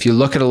eyes. If you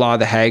look at a lot of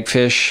the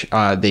hagfish,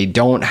 they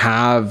don't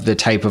have the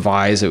type of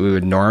eyes that we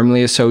would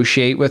normally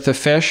associate with the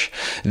fish.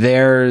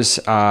 Theirs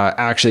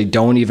actually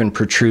don't even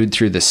protrude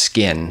through the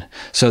skin.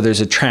 So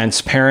there's a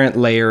transparent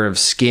layer of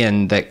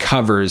skin that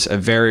covers a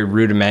very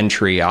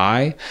rudimentary eye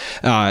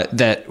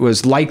that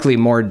was likely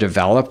more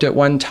developed at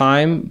one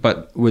time,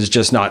 but was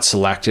just not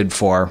selected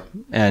for,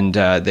 and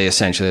they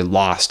essentially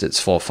lost its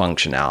full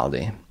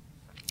functionality.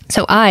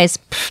 So eyes,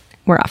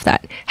 we're off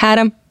that. Had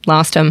them,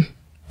 lost them,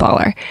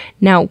 baller.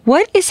 Now,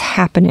 what is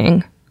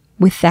happening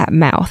with that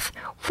mouth?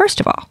 First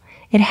of all,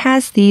 it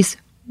has these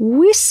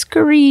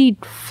whiskery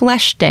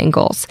flesh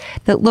dangles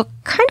that look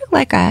kind of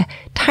like a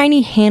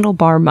tiny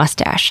handlebar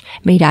mustache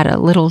made out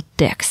of little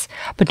dicks.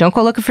 But don't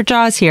go looking for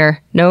jaws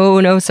here.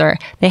 No, sir.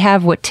 They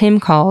have what Tim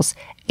calls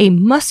a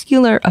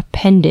muscular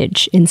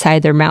appendage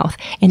inside their mouth,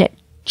 and it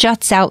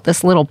juts out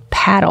this little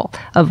paddle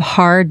of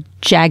hard,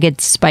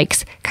 jagged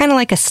spikes, kind of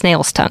like a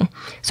snail's tongue.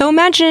 So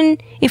imagine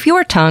if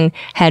your tongue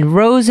had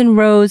rows and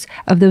rows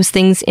of those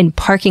things in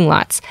parking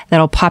lots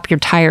that'll pop your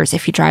tires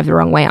if you drive the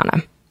wrong way on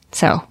them.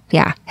 So,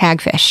 yeah,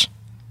 hagfish.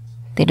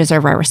 They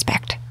deserve our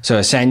respect. So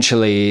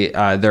essentially,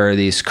 there are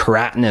these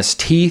keratinous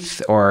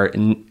teeth, or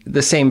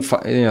the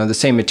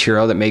same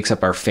material that makes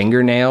up our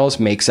fingernails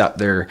makes up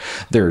their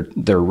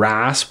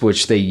rasp,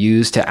 which they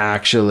use to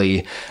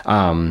actually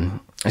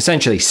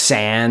essentially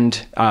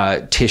sand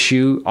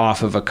tissue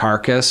off of a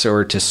carcass,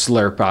 or to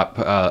slurp up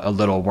a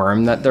little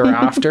worm that they're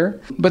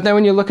after. But then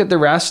when you look at the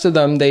rest of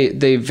them,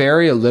 they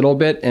vary a little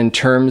bit in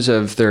terms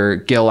of their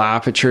gill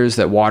apertures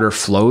that water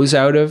flows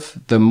out of.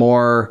 The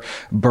more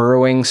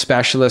burrowing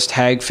specialist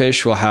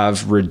hagfish will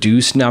have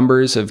reduced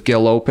numbers of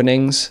gill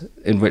openings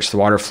in which the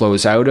water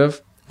flows out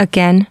of.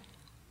 Again,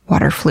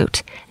 water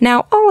flute.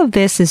 Now, all of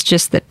this is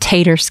just the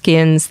tater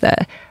skins,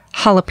 the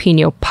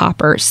jalapeno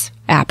poppers,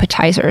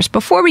 appetizers,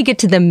 before we get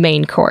to the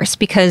main course,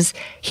 because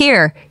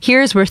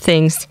here's where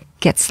things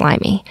get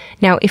slimy.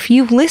 Now, if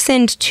you've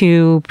listened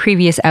to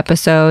previous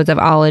episodes of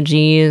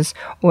Ologies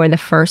or the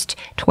first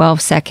 12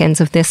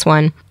 seconds of this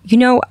one, you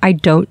know I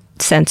don't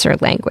censor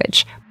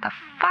language. The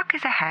fuck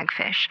is a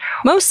hagfish?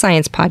 Most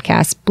science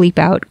podcasts bleep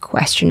out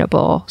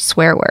questionable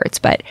swear words,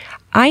 but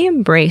I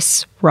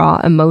embrace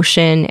raw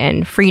emotion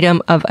and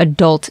freedom of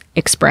adult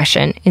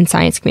expression in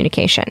science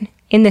communication,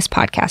 in this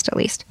podcast at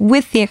least,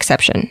 with the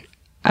exception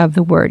of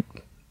the word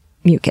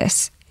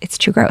mucus. It's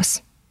too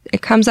gross.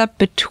 It comes up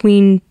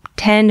between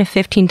 10 to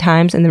 15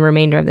 times in the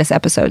remainder of this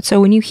episode. So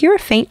when you hear a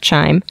faint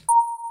chime,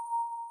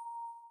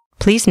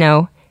 please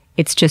know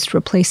it's just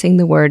replacing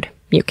the word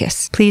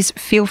mucus. Please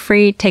feel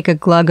free, take a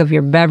glug of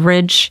your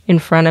beverage in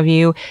front of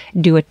you,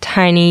 do a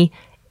tiny,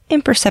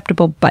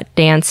 imperceptible butt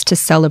dance to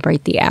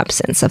celebrate the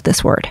absence of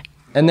this word.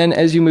 And then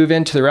as you move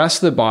into the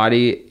rest of the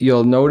body,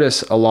 you'll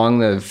notice along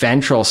the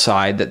ventral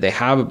side that they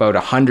have about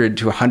 100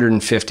 to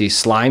 150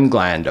 slime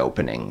gland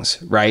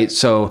openings, right?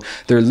 So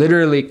they're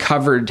literally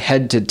covered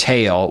head to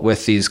tail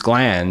with these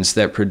glands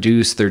that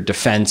produce their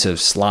defensive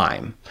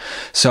slime.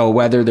 So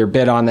whether they're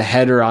bit on the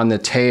head or on the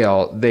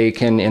tail, they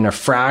can, in a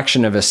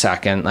fraction of a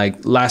second,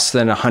 like less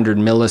than 100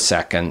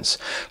 milliseconds,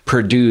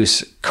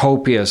 produce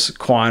copious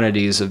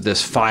quantities of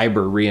this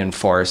fiber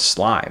reinforced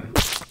slime.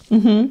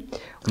 Mm-hmm.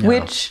 Yeah.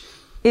 Which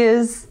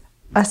is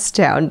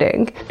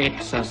astounding.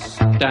 It's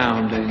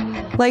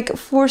astounding. Like,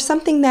 for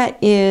something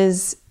that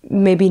is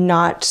maybe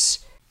not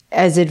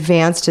as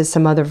advanced as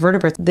some other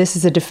vertebrates, this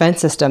is a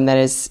defense system that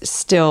is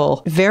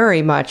still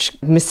very much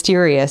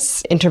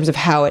mysterious in terms of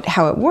how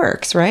it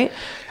works, right?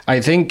 I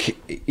think,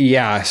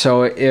 yeah.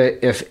 So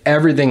if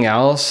everything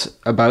else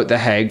about the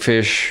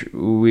hagfish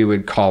we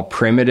would call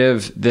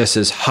primitive, this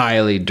is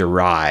highly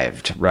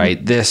derived, right?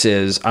 Mm-hmm. This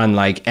is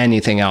unlike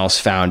anything else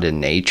found in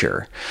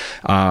nature.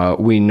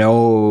 We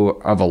know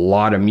of a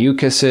lot of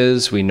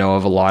mucuses. We know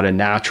of a lot of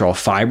natural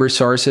fiber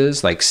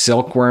sources like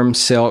silkworm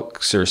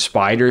silks or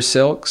spider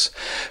silks.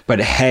 But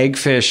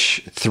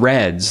hagfish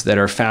threads that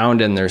are found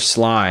in their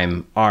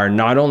slime are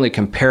not only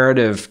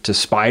comparative to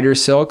spider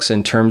silks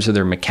in terms of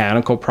their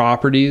mechanical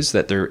properties,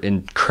 that they're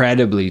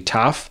incredibly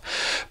tough,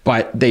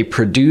 but they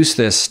produce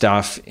this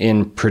stuff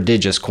in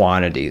prodigious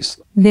quantities.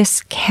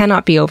 This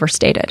cannot be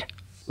overstated.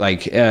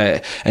 Like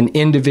an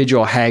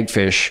individual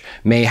hagfish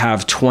may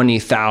have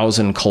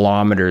 20,000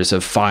 kilometers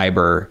of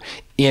fiber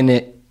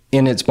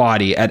in its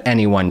body at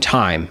any one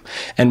time.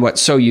 And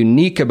what's so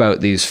unique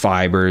about these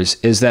fibers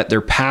is that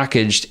they're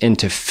packaged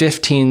into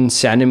 15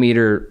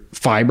 centimeter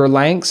fiber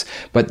lengths,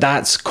 but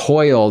that's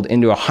coiled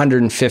into a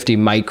 150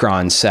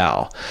 micron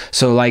cell.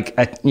 So like,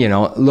 a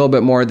little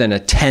bit more than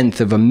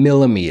 1/10 of a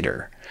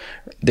millimeter,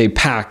 they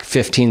pack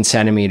 15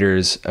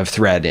 centimeters of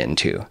thread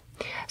into.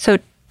 So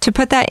to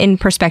put that in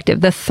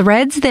perspective, the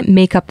threads that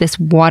make up this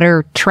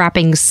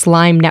water-trapping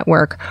slime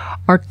network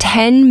are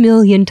 10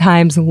 million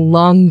times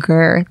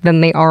longer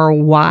than they are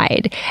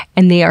wide,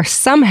 and they are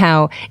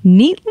somehow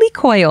neatly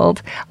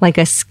coiled like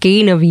a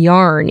skein of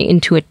yarn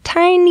into a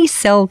tiny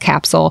cell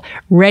capsule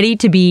ready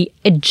to be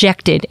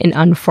ejected and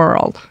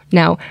unfurled.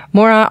 Now,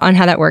 more on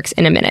how that works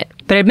in a minute.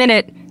 But admit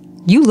it,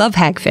 you love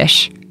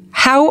hagfish.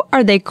 How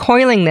are they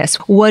coiling this?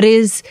 What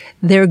is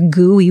their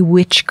gooey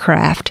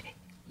witchcraft?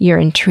 You're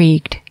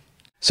intrigued.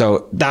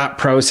 So that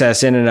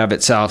process in and of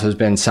itself has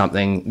been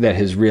something that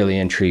has really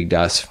intrigued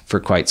us for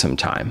quite some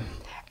time.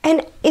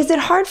 And is it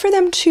hard for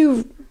them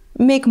to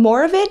make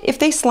more of it? If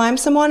they slime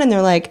someone and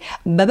they're like,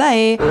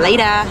 bye-bye,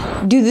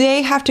 later, do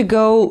they have to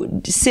go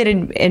sit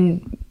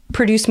and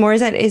produce more?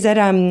 Is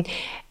that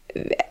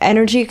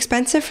energy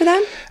expensive for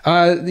them?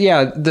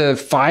 Yeah, the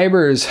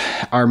fibers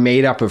are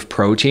made up of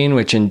protein,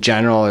 which in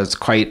general is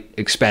quite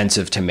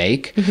expensive to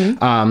make.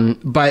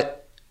 Mm-hmm. But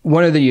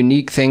one of the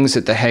unique things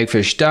that the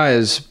hagfish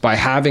does by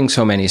having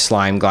so many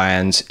slime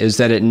glands is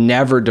that it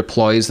never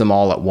deploys them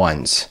all at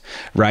once,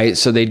 right?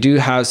 So they do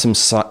have some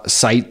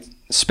site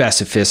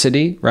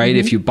specificity, right? Mm-hmm.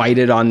 If you bite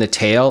it on the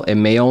tail, it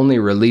may only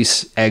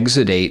release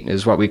exudate,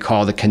 is what we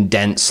call the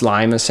condensed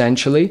slime,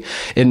 essentially.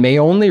 It may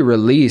only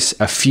release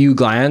a few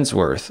glands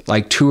worth,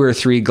 like 2 or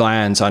 3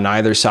 glands on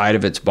either side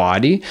of its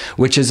body,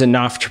 which is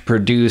enough to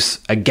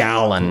produce a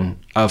gallon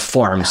of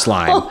formed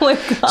slime. Oh my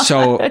God.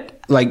 So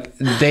like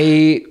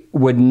they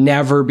would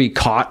never be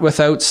caught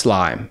without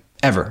slime.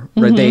 ever.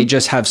 Right? They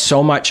just have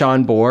so much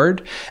on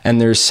board, and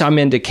there's some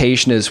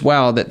indication as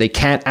well that they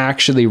can't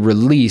actually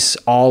release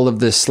all of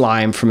the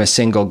slime from a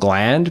single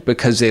gland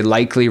because they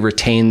likely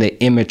retain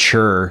the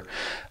immature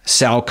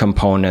cell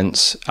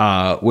components,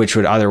 which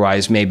would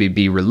otherwise maybe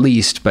be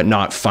released but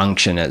not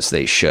function as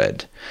they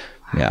should.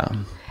 Yeah.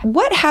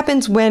 What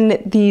happens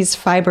when these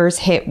fibers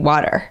hit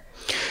water?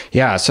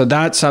 Yeah, so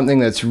that's something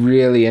that's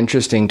really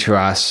interesting to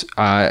us.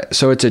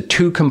 So it's a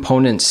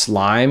 2-component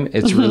slime.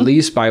 It's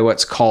released by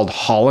what's called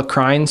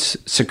holocrine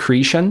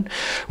secretion,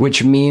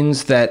 which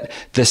means that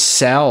the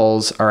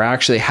cells are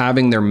actually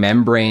having their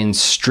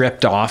membranes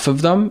stripped off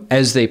of them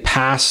as they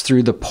pass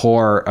through the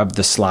pore of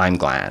the slime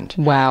gland.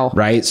 Wow.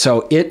 Right?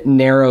 So it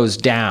narrows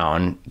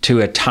down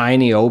to a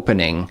tiny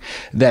opening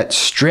that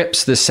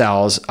strips the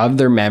cells of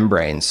their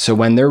membranes. So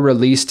when they're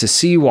released to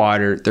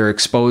seawater, they're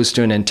exposed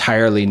to an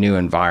entirely new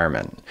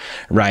environment,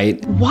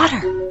 right?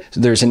 Water.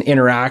 There's an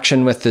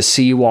interaction with the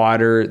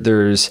seawater.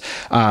 There's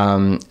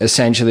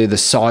essentially the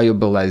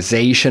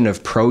solubilization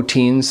of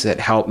proteins that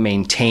help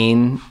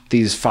maintain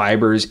these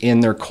fibers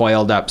in their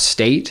coiled up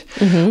state.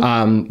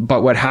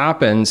 But what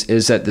happens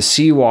is that the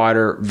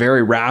seawater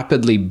very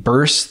rapidly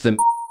bursts the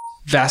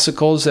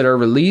vesicles that are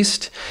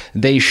released.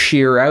 They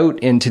shear out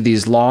into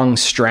these long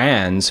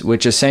strands,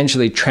 which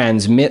essentially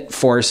transmit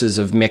forces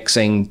of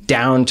mixing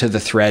down to the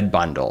thread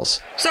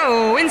bundles.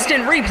 So,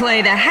 instant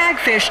replay, the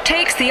hagfish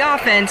takes the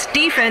offense,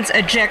 defense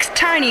ejects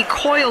tiny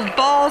coiled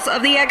balls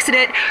of the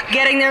exudate,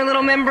 getting their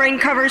little membrane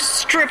covers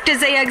stripped as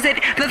they exit.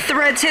 The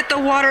threads hit the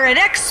water and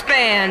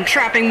expand,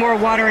 trapping more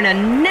water in a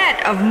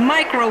net of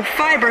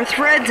microfiber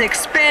threads,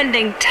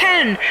 expanding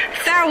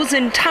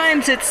 10,000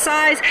 times its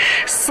size.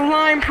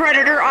 Slime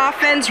predator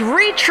offense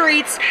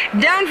retreats,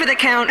 down for the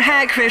count.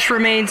 Hagfish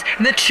remains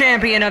the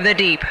champion of the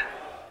deep.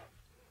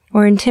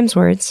 Or in Tim's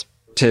words,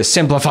 to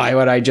simplify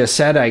what I just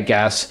said, I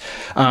guess,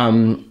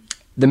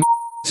 the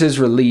is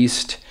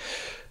released,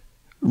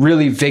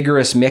 really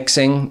vigorous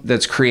mixing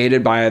that's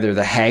created by either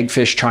the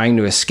hagfish trying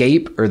to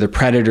escape or the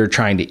predator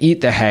trying to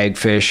eat the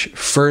hagfish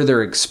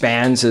further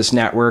expands this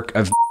network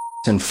of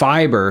and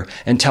fiber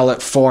until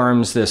it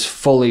forms this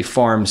fully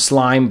formed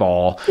slime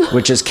ball,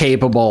 which is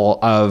capable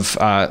of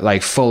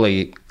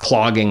fully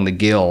clogging the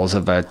gills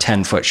of a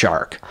 10-foot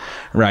shark,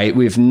 right?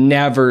 We've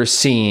never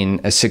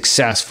seen a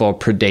successful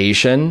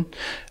predation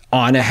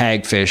on a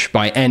hagfish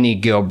by any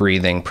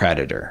gill-breathing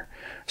predator.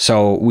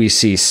 So we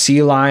see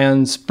sea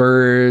lions,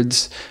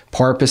 birds,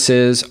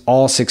 porpoises,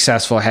 all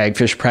successful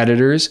hagfish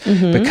predators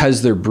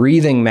because their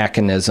breathing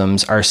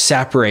mechanisms are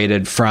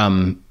separated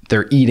from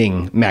their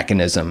eating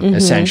mechanism,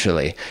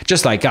 essentially.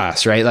 Just like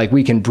us, right? Like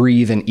we can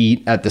breathe and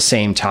eat at the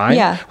same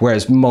time,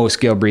 whereas most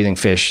gill-breathing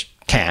fish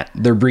can't.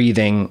 They're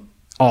breathing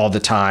all the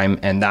time,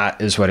 and that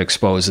is what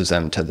exposes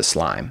them to the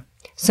slime.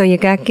 So you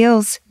got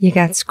gills, you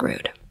got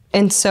screwed.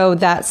 And so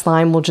that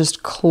slime will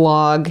just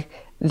clog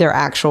their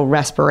actual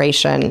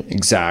respiration.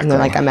 Exactly. And they're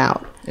like, I'm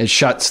out. It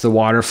shuts the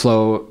water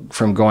flow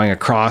from going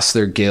across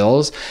their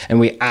gills, and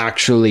we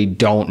actually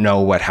don't know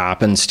what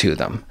happens to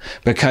them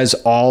because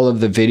all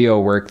of the video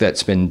work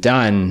that's been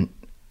done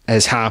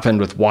has happened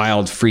with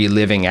wild,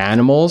 free-living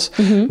animals.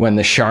 When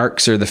the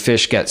sharks or the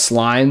fish get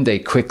slimed, they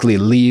quickly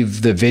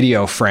leave the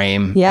video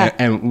frame.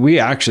 And we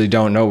actually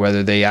don't know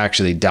whether they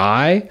actually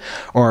die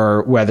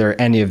or whether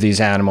any of these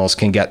animals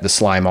can get the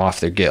slime off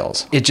their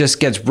gills. It just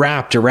gets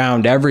wrapped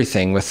around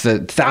everything with the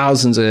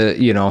thousands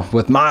of,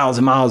 with miles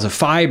and miles of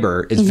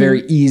fiber. It's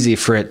very easy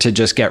for it to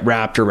just get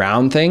wrapped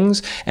around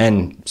things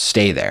and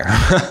stay there.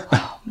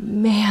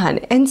 Man.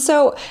 And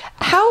so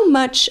how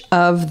much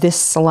of this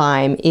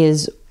slime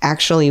is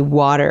actually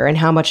water and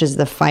how much is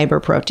the fiber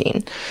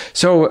protein?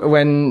 So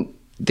when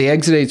the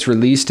exudate's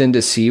released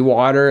into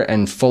seawater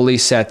and fully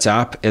sets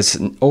up, it's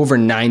over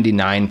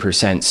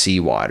 99%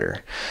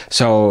 seawater.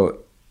 So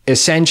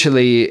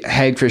essentially,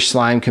 hagfish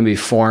slime can be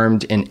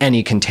formed in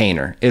any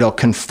container. It'll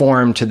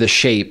conform to the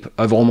shape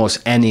of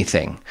almost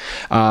anything.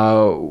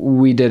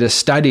 We did a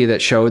study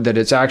that showed that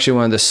it's actually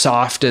one of the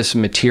softest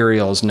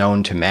materials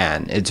known to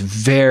man. It's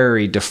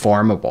very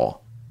deformable.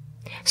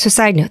 So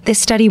side note, this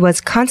study was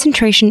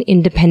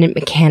concentration-independent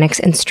mechanics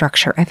and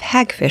structure of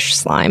hagfish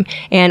slime.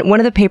 And one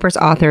of the paper's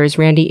authors,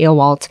 Randy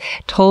Ilwalt,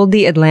 told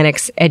the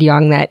Atlantic's Ed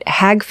Yong that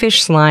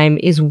hagfish slime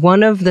is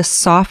one of the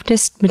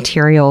softest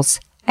materials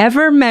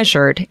ever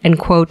measured, and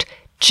quote,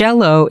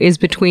 Jell-O is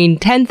between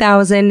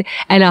 10,000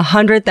 and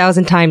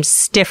 100,000 times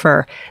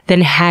stiffer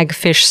than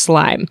hagfish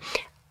slime.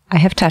 I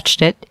have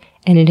touched it,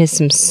 and it is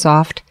some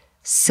soft,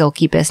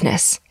 silky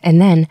business.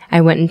 And then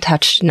I went and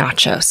touched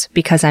nachos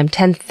because I'm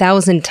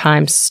 10,000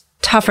 times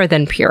tougher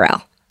than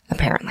Purell,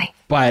 apparently.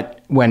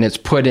 But when it's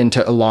put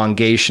into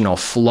elongational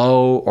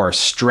flow or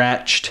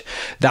stretched,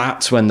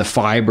 that's when the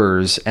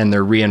fibers and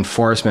their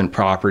reinforcement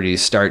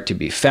properties start to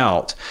be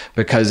felt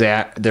because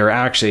they're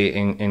actually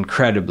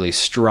incredibly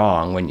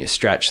strong when you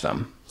stretch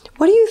them.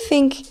 What do you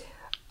think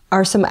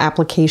are some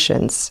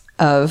applications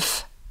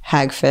of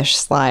hagfish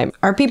slime?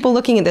 Are people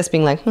looking at this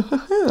being like,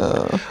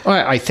 Well,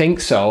 I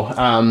think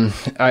so.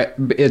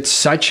 It's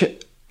such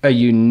a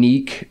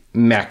unique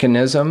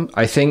mechanism.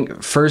 I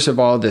think, first of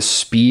all, the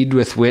speed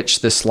with which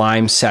the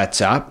slime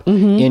sets up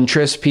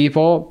interests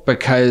people,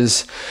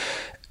 because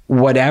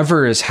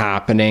whatever is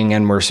happening,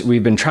 and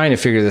we've been trying to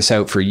figure this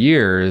out for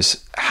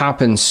years,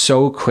 happens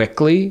so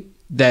quickly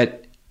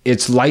that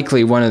it's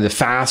likely one of the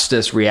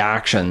fastest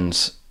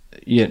reactions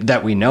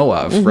that we know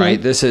of,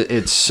 right?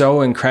 It's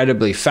so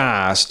incredibly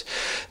fast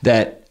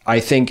that I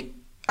think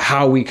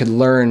how we could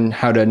learn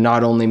how to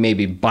not only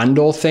maybe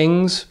bundle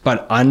things,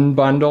 but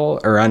unbundle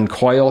or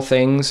uncoil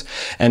things,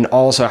 and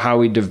also how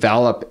we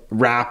develop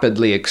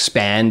rapidly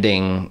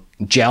expanding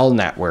gel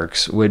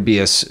networks would be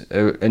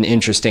an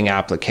interesting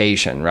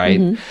application,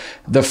 right?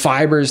 The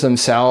fibers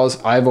themselves,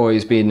 I've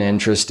always been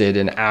interested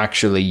in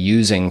actually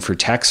using for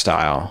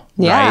textile,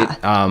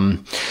 right?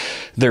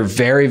 They're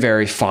very,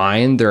 very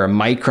fine. They're a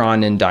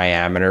micron in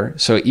diameter.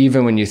 So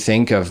even when you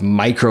think of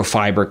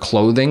microfiber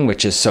clothing,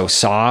 which is so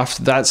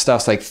soft, that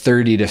stuff's like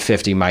 30 to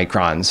 50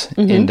 microns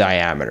in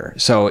diameter.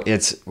 So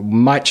it's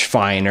much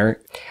finer.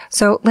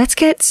 So let's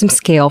get some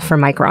scale for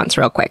microns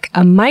real quick.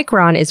 A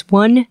micron is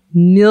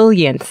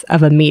 1/1,000,000th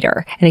of a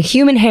meter, and a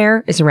human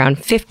hair is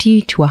around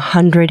 50 to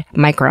 100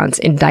 microns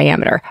in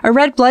diameter. A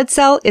red blood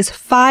cell is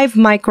 5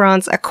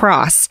 microns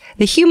across.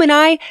 The human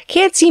eye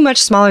can't see much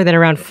smaller than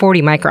around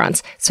 40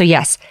 microns. So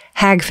yes,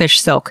 hagfish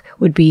silk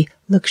would be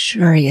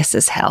luxurious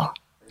as hell.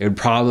 It would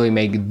probably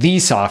make the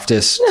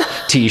softest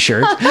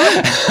t-shirt.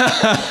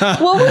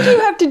 What would you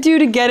have to do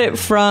to get it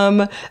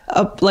from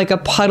a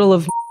puddle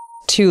of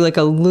to like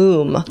a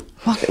loom?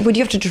 Would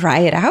you have to dry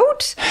it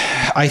out?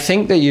 I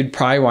think that you'd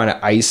probably want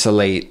to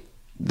isolate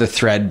the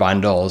thread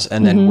bundles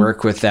and then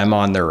work with them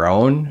on their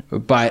own.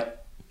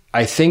 But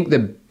I think the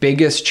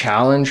biggest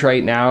challenge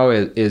right now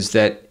is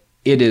that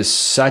it is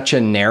such a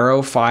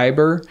narrow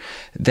fiber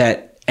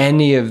that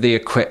any of the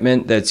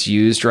equipment that's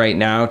used right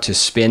now to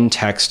spin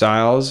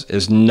textiles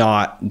is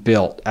not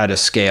built at a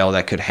scale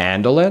that could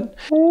handle it.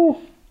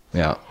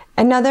 Yeah.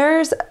 And now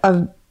there's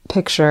a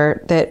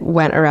picture that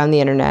went around the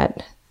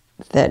internet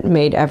that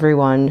made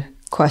everyone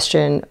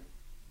question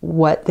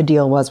what the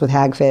deal was with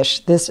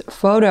hagfish. This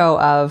photo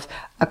of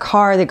a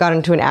car that got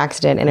into an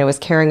accident and it was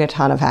carrying a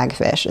ton of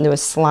hagfish, and there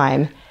was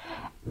slime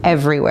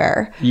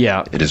everywhere.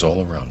 Yeah. It is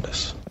all around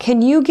us.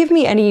 Can you give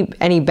me any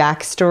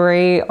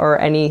backstory or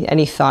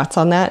any thoughts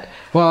on that?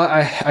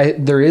 Well,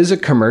 there is a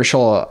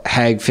commercial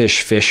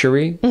hagfish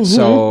fishery.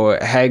 So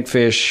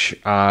hagfish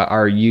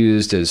are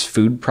used as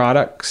food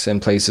products in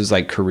places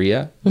like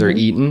Korea. They're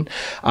eaten.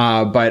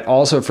 But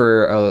also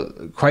for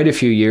quite a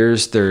few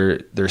years,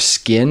 their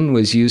skin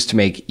was used to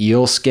make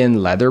eel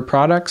skin leather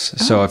products.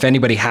 So if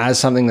anybody has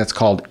something that's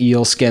called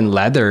eel skin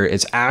leather,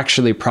 it's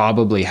actually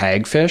probably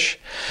hagfish.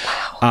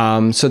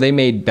 Wow. So they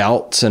made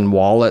belts and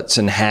wallets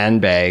and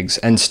handbags,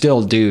 and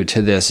still do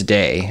to this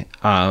day.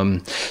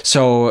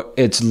 So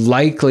it's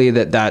likely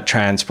that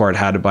transport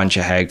had a bunch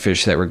of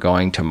hagfish that were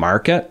going to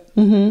market.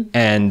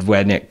 And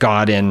when it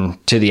got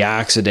into the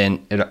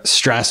accident, it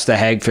stressed the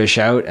hagfish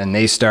out and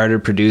they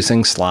started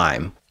producing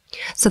slime.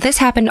 So this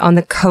happened on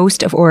the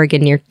coast of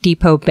Oregon near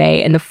Depot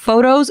Bay, and the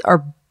photos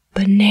are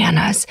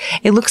bananas.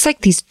 It looks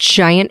like these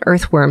giant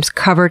earthworms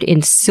covered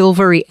in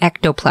silvery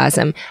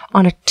ectoplasm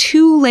on a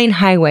 2-lane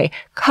highway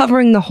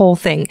covering the whole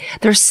thing.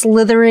 They're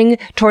slithering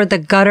toward the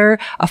gutter.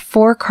 A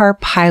 4-car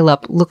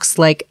pileup looks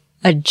like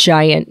a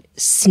giant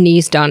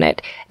sneezed on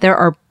it. There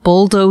are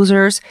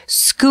bulldozers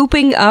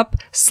scooping up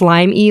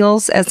slime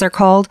eels, as they're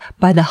called,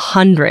 by the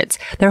hundreds.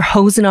 They're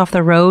hosing off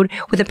the road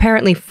with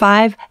apparently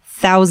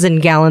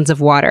 5,000 gallons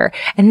of water,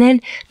 and then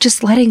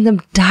just letting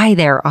them die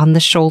there on the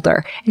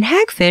shoulder. And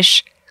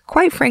hagfish,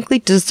 quite frankly,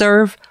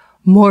 deserve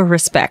more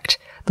respect.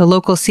 The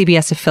local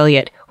CBS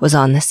affiliate was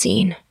on the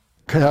scene.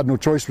 I had no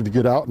choice but to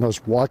get out, and I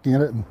was walking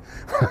in it, and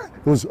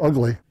it was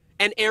ugly.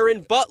 And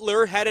Aaron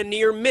Butler had a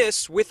near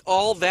miss with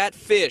all that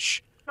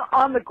fish.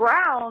 On the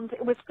ground,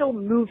 it was still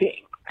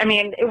moving. I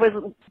mean,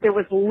 there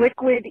was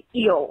liquid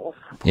eels.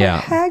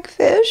 Yeah.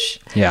 Hagfish?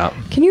 Yeah.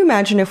 Can you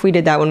imagine if we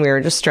did that when we were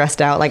just stressed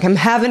out? Like, I'm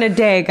having a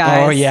day,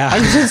 guys. Oh, yeah.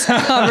 I'm just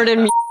covered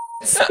in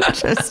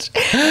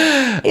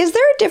is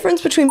there a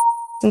difference between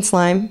and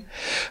slime?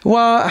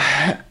 Well,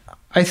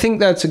 I think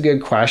that's a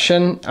good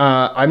question.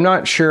 I'm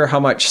not sure how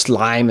much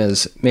slime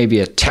is maybe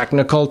a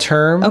technical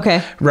term.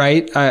 Okay.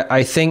 Right?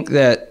 I think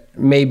that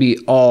maybe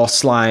all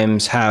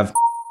slimes have,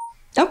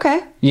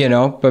 okay,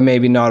 but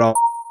maybe not all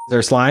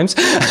their slimes.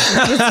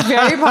 It's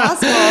very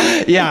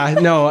possible. Yeah,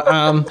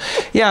 no.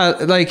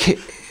 Like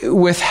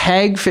with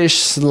hagfish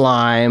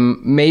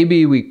slime,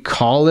 maybe we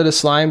call it a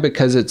slime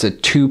because it's a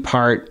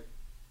 2-part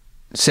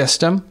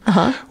system.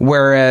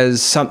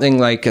 Whereas something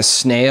like a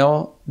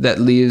snail that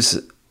leaves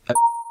a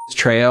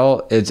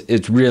trail,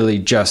 it's really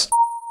just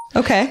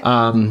okay.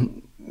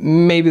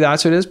 Maybe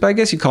that's what it is, but I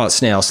guess you call it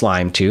snail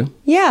slime too.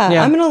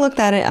 Yeah. I'm gonna look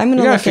that. I'm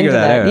gonna look figure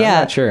into that out. Yeah,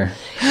 I'm not sure.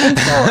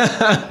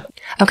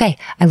 Okay,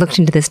 I looked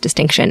into this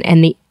distinction,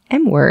 and the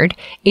M word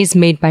is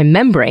made by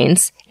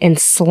membranes, and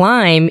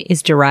slime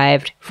is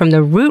derived from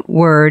the root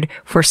word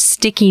for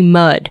sticky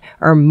mud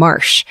or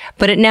marsh,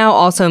 but it now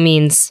also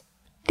means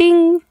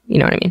ding. You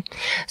know what I mean?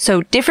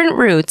 So different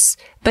roots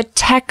but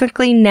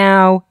technically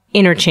now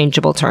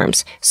interchangeable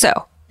terms.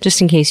 So,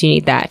 just in case you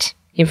need that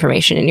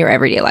information in your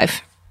everyday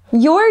life.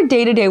 Your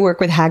day-to-day work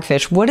with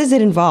hagfish, what does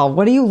it involve?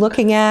 What are you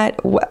looking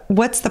at?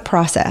 What's the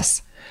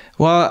process?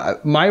 Well,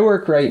 my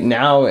work right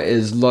now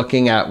is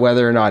looking at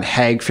whether or not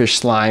hagfish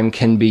slime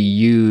can be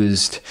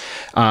used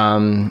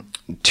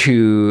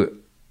to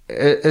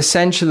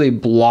essentially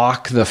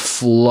block the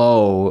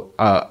flow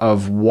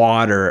of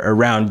water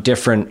around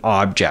different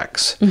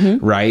objects,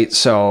 right?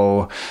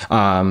 So,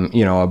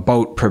 a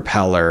boat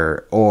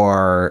propeller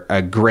or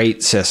a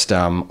grate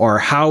system, or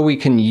how we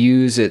can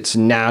use its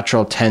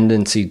natural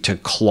tendency to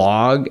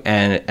clog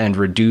and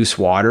reduce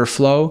water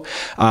flow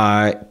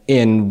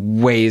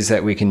in ways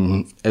that we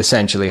can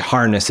essentially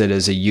harness it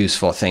as a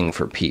useful thing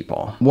for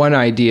people. One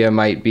idea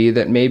might be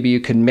that maybe you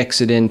could mix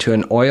it into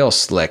an oil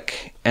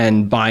slick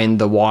and bind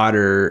the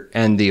water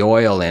and the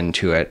oil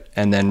into it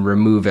and then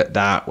remove it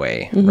that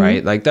way,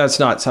 right? Like, that's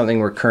not something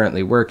we're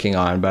currently working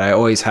on, but I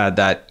always had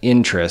that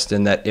interest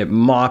in that it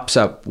mops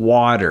up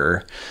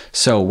water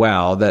so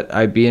well that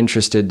I'd be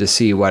interested to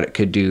see what it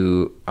could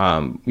do,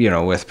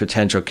 with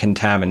potential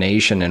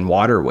contamination in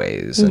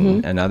waterways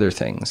and other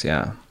things,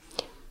 yeah.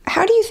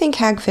 How do you think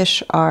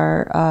hagfish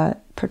are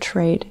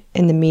portrayed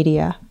in the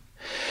media?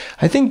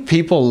 I think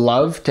people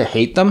love to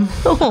hate them.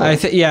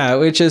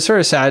 Which is sort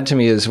of sad to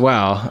me as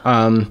well.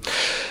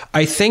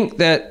 I think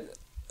that,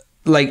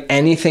 like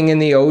anything in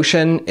the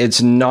ocean,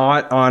 it's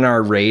not on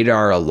our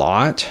radar a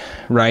lot,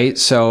 right?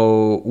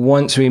 So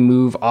once we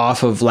move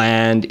off of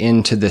land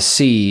into the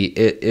sea,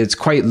 it's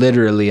quite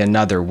literally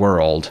another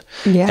world.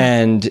 Yeah.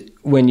 And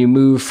when you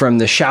move from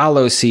the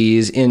shallow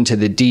seas into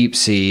the deep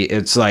sea,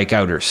 it's like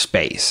outer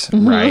space,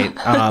 right?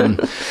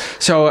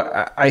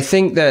 So I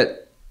think that,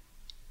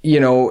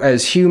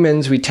 as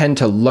humans, we tend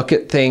to look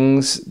at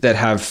things that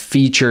have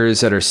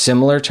features that are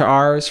similar to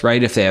ours,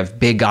 right? If they have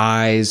big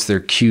eyes, they're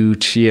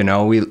cute,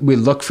 we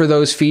look for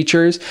those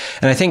features.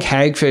 And I think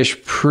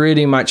hagfish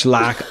pretty much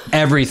lack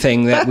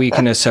everything that we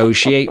can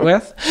associate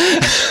with.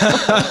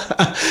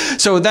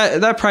 So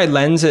that probably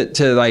lends it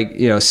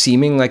to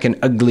seeming like an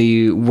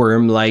ugly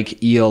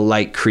worm-like,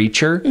 eel-like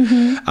creature.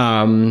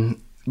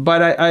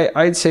 But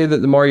I'd say that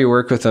the more you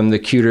work with them, the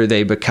cuter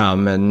they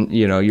become, and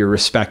your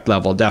respect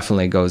level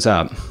definitely goes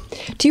up.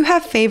 Do you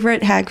have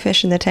favorite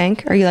hagfish in the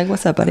tank? Are you like,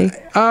 what's up, buddy?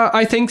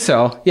 I think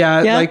so.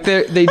 Yeah. Like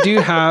they do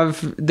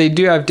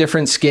have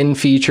different skin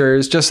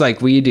features, just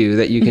like we do,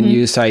 that you can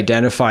use to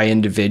identify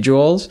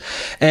individuals.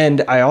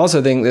 And I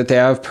also think that they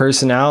have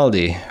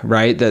personality,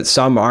 right? That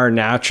some are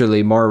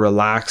naturally more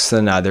relaxed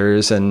than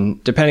others,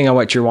 and depending on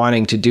what you're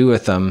wanting to do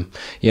with them,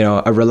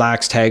 a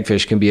relaxed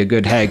hagfish can be a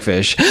good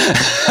hagfish.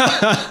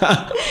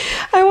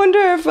 I wonder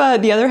if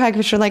the other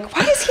hagfish are like,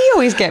 why does he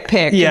always get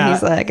picked? Yeah. And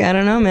he's like, I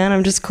don't know, man.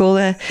 I'm just cool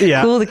to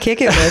kick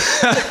it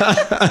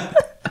with.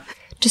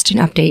 Just an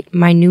update.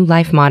 My new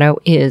life motto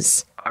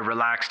is, a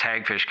relaxed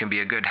hagfish can be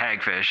a good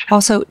hagfish.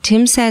 Also,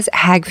 Tim says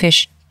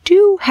hagfish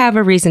do have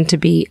a reason to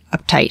be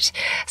uptight.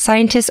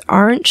 Scientists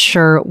aren't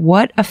sure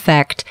what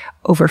effect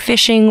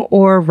overfishing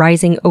or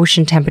rising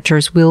ocean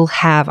temperatures will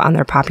have on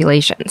their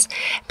populations.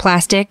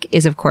 Plastic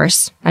is, of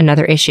course,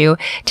 another issue.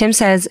 Tim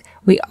says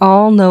we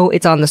all know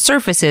it's on the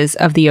surfaces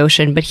of the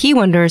ocean, but he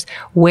wonders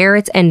where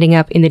it's ending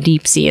up in the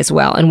deep sea as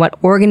well, and what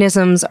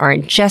organisms are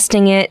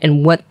ingesting it,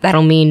 and what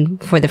that'll mean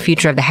for the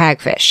future of the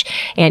hagfish.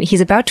 And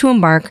he's about to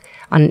embark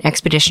on an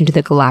expedition to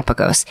the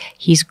Galapagos.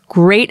 He's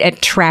great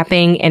at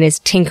trapping and is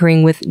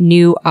tinkering with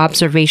new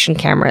observation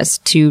cameras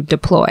to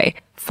deploy.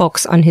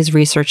 Folks on his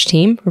research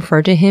team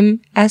refer to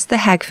him as the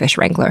hagfish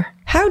wrangler.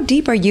 How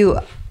deep are you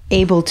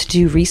able to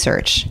do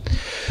research?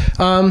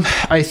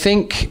 I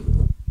think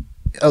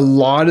a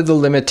lot of the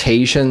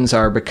limitations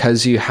are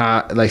because you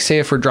have, like, say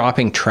if we're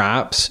dropping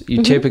traps,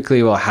 you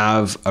typically will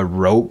have a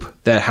rope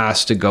that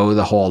has to go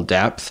the whole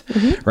depth,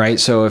 right?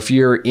 So if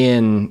you're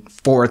in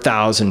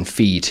 4,000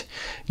 feet,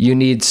 you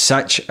need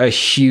such a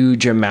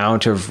huge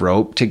amount of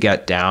rope to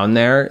get down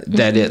there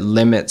that it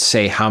limits,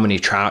 say, how many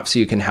traps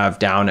you can have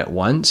down at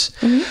once.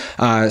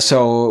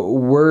 So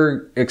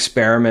we're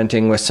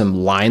experimenting with some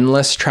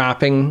lineless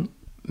trapping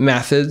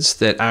methods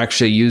that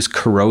actually use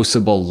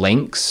corrosible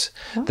links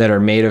that are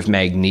made of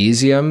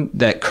magnesium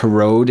that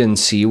corrode in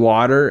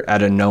seawater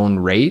at a known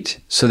rate,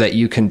 so that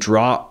you can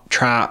drop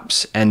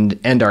traps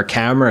and our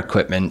camera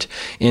equipment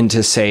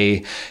into,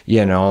 say,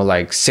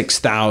 like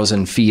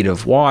 6,000 feet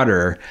of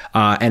water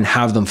and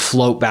have them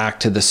float back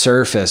to the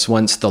surface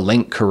once the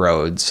link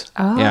corrodes.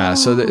 Yeah,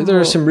 so there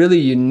are some really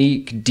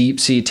unique deep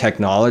sea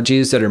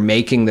technologies that are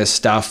making this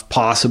stuff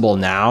possible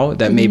now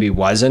that maybe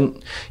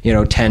wasn't,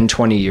 10,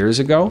 20 years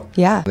ago.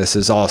 Yeah. This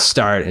is all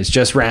it's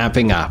just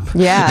ramping up.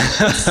 Yeah.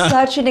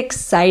 Such an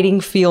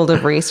exciting field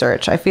of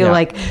research. I feel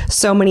like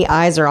so many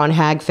eyes are on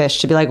hagfish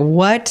to be like,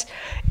 what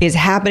is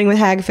happening with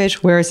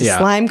hagfish? Where is the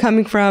slime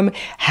coming from?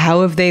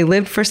 How have they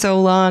lived for so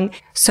long?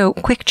 So,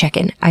 quick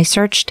check-in. I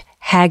searched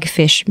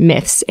hagfish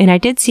myths, and I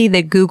did see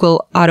that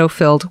Google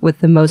auto-filled with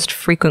the most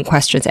frequent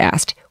questions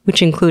asked,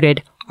 which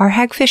included, are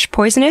hagfish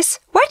poisonous?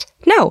 What?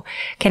 No.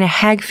 Can a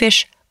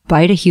hagfish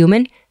bite a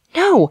human?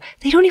 No.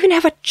 They don't even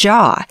have a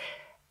jaw.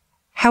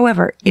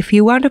 However, if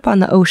you wound up on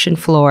the ocean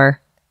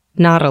floor,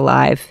 not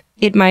alive,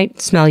 it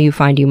might smell you,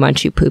 find you,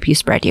 munch you, poop you,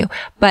 spread you.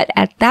 But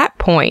at that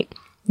point,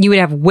 you would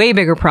have way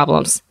bigger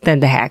problems than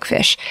the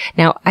hagfish.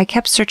 Now, I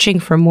kept searching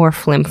for more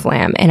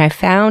flim-flam, and I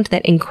found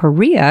that in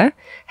Korea,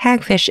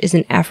 hagfish is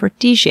an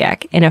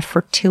aphrodisiac and a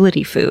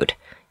fertility food.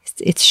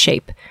 Its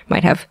shape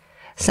might have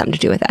something to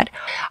do with that.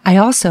 I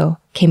also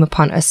came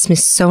upon a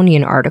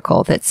Smithsonian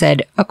article that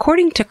said,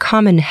 according to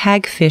common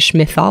hagfish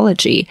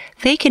mythology,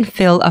 they can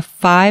fill a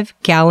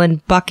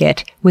 5-gallon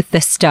bucket with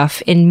the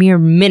stuff in mere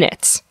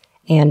minutes.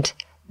 And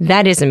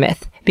that is a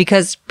myth,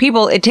 because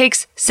people, it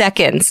takes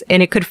seconds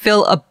and it could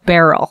fill a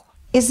barrel.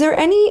 Is there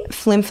any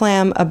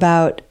flim-flam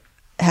about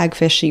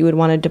hagfish that you would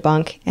want to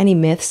debunk? Any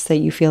myths that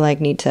you feel like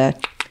need to...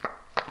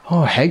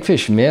 Oh,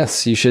 hagfish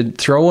myths. You should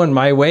throw one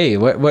my way.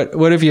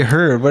 What have you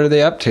heard? What are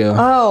they up to?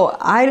 Oh,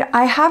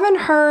 I haven't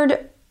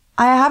heard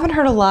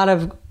a lot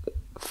of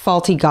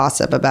faulty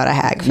gossip about a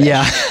hagfish.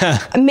 Yeah.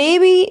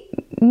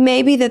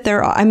 maybe that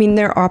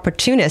they're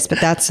opportunists, but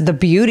that's the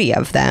beauty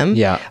of them.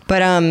 Yeah.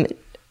 But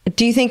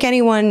do you think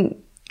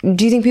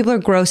people are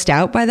grossed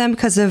out by them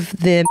because of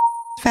the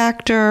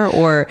factor,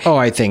 or? Oh,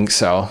 I think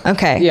so.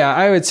 Okay. Yeah,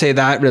 I would say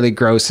that really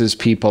grosses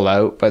people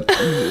out, but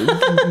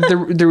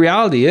the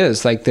reality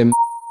is, like, the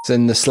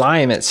and the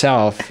slime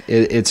itself,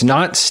 it's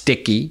not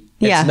sticky.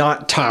 It's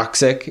not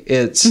toxic.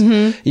 It's,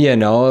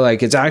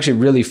 like, it's actually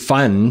really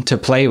fun to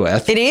play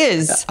with. It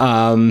is.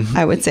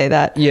 I would say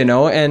that.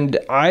 And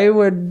I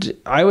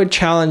would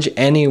challenge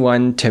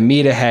anyone to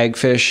meet a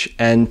hagfish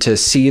and to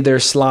see their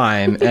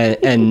slime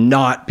and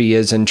not be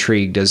as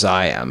intrigued as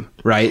I am.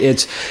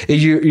 Right?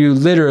 You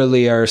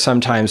literally are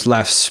sometimes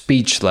left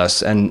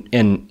speechless and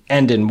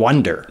in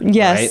wonder.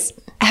 Yes. Right?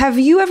 Have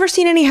you ever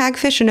seen any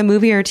hagfish in a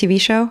movie or a TV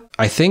show?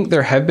 I think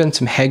there have been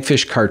some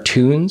hagfish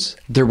cartoons.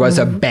 There was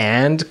a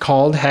band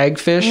called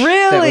Hagfish.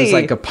 Really? That was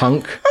like a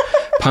punk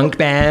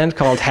band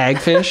called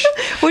Hagfish.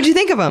 What'd you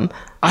think of them?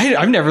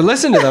 I've never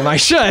listened to them. I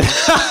should.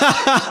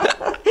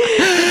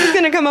 It's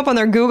going to come up on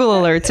their Google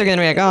alerts. They're going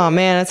to be like, oh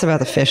man, it's about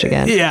the fish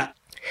again. Yeah.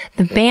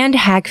 The band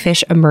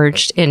Hagfish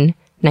emerged in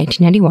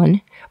 1991,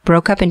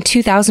 broke up in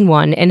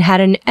 2001, and had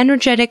an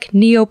energetic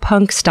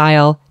neo-punk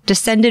style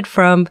descended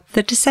from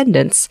The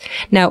Descendants.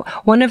 Now,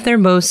 one of their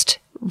most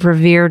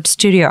revered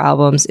studio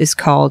albums is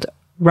called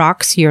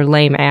Rocks Your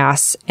Lame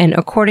Ass, and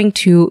according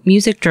to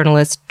music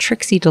journalist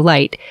Trixie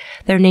Delight,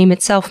 their name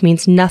itself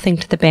means nothing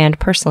to the band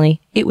personally.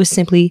 It was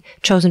simply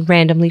chosen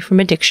randomly from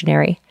a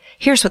dictionary.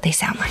 Here's what they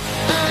sound like.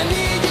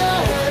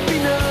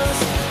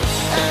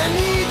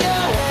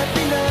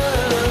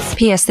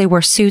 P.S. They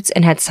wore suits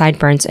and had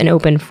sideburns and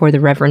opened for the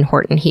Reverend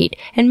Horton Heat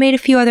and made a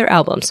few other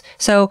albums.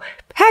 So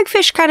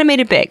Hagfish kind of made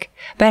it big.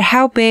 But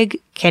how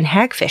big can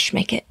Hagfish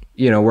make it?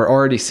 We're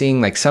already seeing,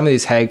 like, some of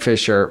these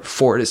hagfish are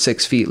 4 to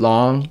 6 feet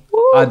long.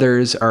 Ooh.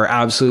 Others are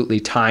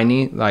absolutely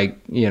tiny, like,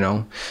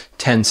 10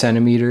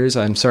 centimeters.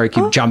 I'm sorry, I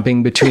keep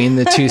jumping between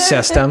the two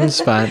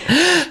systems, but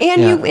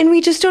and we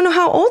just don't know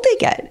how old they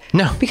get.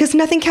 No, because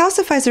nothing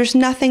calcifies. There's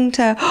nothing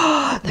to.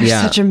 There's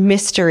such a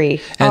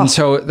mystery. And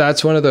so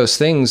that's one of those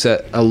things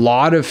that a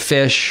lot of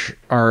fish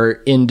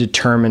are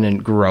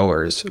indeterminate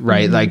growers,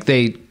 right? Mm-hmm. Like,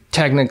 they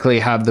technically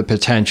have the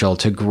potential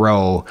to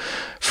grow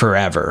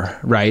forever,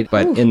 right?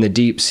 But in the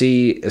deep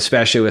sea,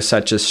 especially with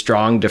such a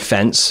strong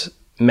defense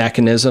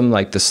mechanism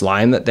like the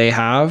slime that they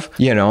have,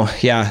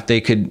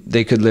 they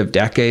could live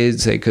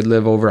decades, they could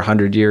live over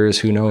 100 years,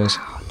 who knows.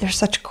 They're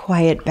such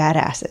quiet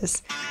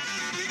badasses.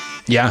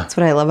 Yeah. That's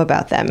what I love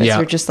about them. Is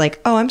you're just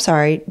like, oh, I'm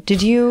sorry.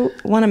 Did you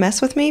want to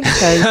mess with me?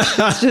 Because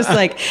it's just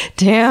like,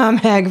 damn,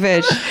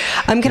 hagfish.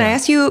 Can I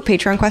ask you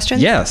Patreon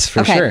questions? Yes,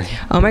 for sure.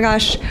 Oh my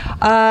gosh.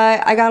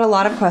 I got a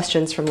lot of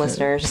questions from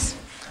listeners.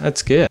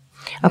 That's good.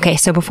 Okay,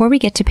 so before we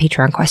get to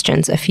Patreon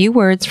questions, a few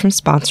words from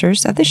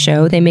sponsors of the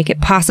show. They make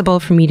it possible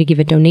for me to give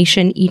a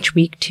donation each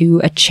week to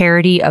a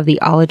charity of the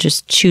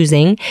ologist's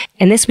choosing.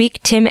 And this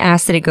week, Tim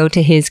asked that it go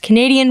to his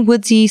Canadian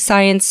woodsy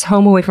science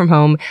home away from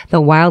home,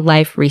 the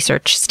Wildlife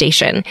Research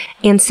Station.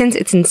 And since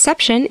its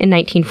inception in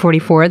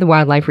 1944, the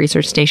Wildlife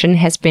Research Station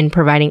has been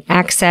providing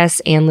access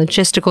and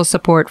logistical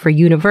support for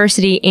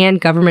university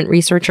and government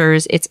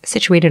researchers. It's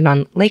situated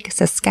on Lake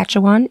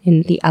Saskatchewan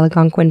in the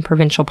Algonquin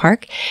Provincial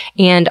Park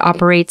and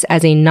operates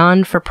as a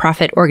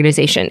non-for-profit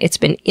organization. It's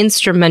been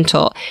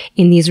instrumental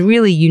in these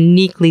really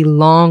uniquely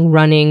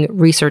long-running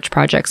research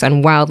projects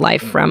on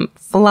wildlife, from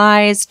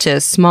flies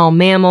to small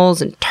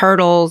mammals and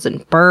turtles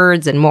and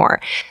birds and more.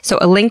 So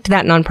a link to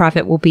that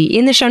nonprofit will be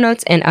in the show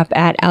notes and up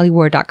at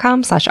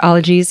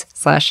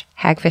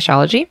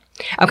alieward.com/ologies/hagfishology.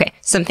 Okay,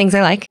 some things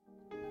I like.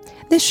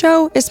 This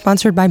show is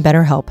sponsored by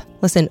BetterHelp.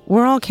 Listen,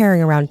 we're all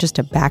carrying around just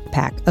a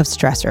backpack of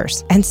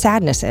stressors and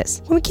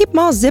sadnesses. When we keep them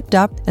all zipped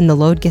up and the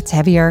load gets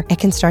heavier, it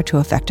can start to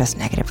affect us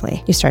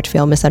negatively. You start to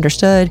feel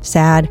misunderstood,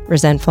 sad,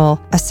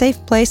 resentful. A safe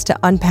place to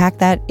unpack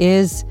that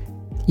is,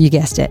 you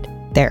guessed it,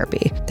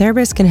 therapy.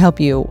 Therapists can help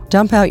you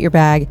dump out your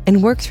bag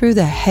and work through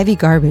the heavy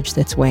garbage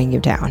that's weighing you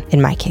down,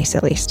 in my case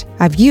at least.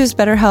 I've used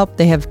BetterHelp.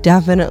 They have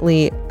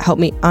definitely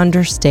helped me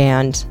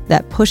understand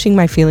that pushing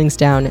my feelings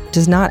down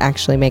does not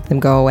actually make them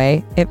go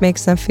away. It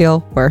makes them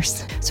feel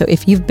worse. So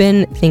if you've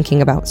been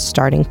thinking about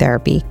starting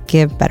therapy,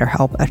 give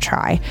BetterHelp a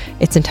try.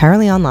 It's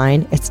entirely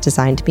online. It's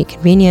designed to be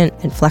convenient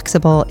and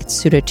flexible. It's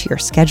suited to your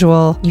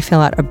schedule. You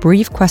fill out a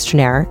brief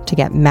questionnaire to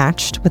get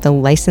matched with a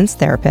licensed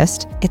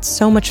therapist. It's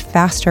so much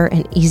faster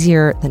and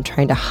easier than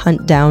trying to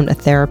hunt down a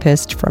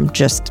therapist from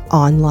just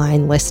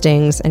online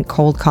listings and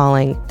cold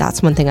calling.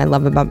 That's one thing I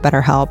love about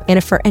BetterHelp. And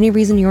if for any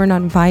reason you're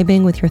not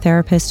vibing with your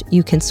therapist,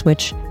 you can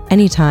switch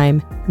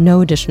anytime,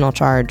 no additional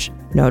charge,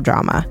 no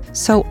drama.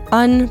 So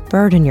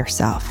unburden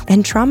yourself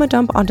and trauma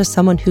dump onto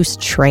someone who's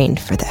trained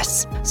for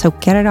this. So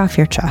get it off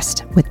your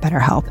chest with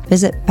BetterHelp.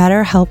 Visit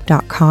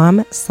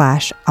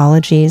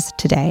betterhelp.com/ologies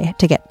today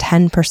to get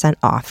 10%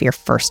 off your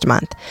first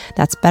month.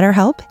 That's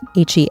BetterHelp,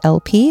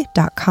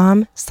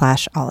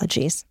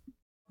 HELP.com/ologies.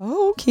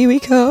 Oh,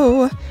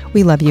 KiwiCo.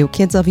 We love you.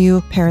 Kids love you.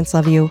 Parents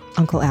love you.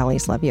 Uncle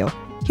Allie's love you.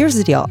 Here's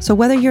the deal. So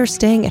whether you're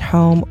staying at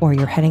home or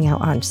you're heading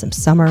out on some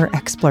summer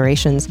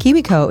explorations,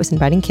 KiwiCo is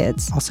inviting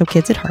kids, also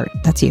kids at heart,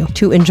 that's you,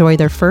 to enjoy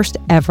their first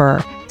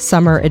ever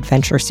summer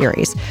adventure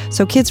series.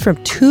 So kids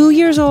from 2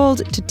 years old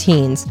to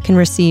teens can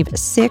receive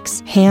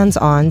 6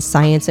 hands-on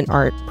science and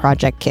art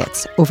project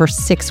kits over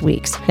 6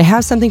 weeks. They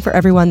have something for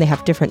everyone. They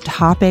have different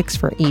topics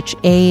for each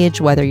age,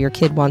 whether your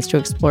kid wants to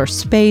explore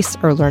space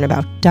or learn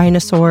about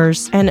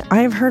dinosaurs. And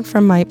I've heard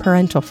from my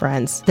parental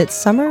friends that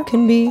summer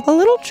can be a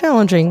little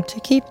challenging to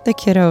keep the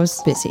kiddos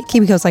busy.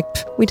 KiwiCo's like,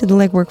 we did the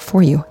legwork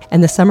for you.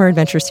 And the Summer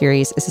Adventure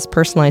Series is this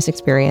personalized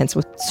experience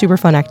with super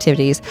fun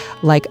activities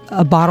like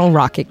a bottle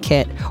rocket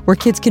kit where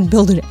kids can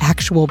build an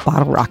actual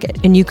bottle rocket.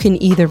 And you can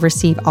either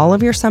receive all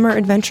of your summer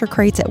adventure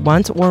crates at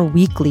once or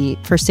weekly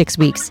for 6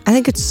 weeks. I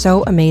think it's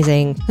so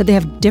amazing that they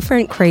have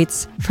different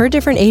crates for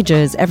different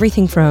ages,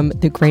 everything from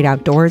the great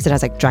outdoors that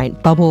has like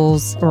giant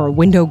bubbles or a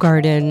window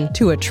garden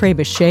to a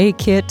trebuchet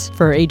kit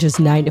for ages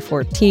 9 to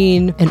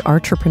 14, an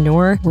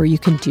entrepreneur where you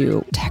can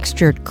do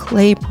textured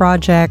clay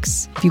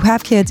projects. If you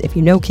have kids, if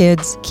you know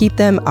kids, keep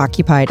them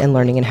occupied and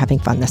learning and having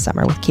fun this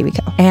summer with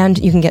KiwiCo. And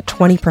you can get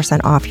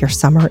 20% off your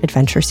summer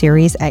adventure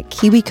series at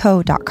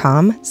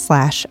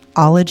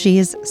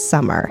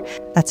kiwico.com/ologies-summer.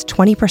 That's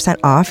 20%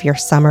 off your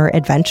summer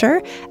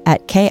adventure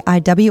at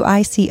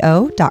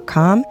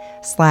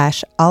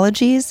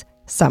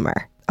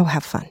kiwico.com/ologies-summer. Oh,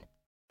 have fun.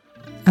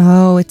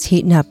 Oh, it's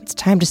heating up. It's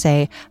time to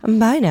say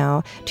bye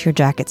now to your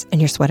jackets and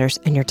your sweaters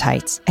and your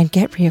tights and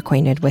get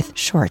reacquainted with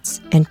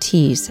shorts and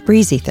tees,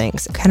 breezy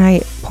things. Can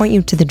I point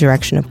you to the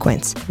direction of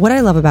Quince? What I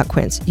love about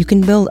Quince, you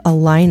can build a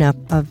lineup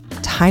of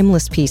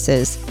timeless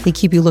pieces. They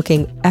keep you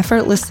looking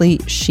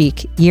effortlessly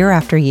chic year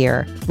after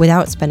year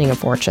without spending a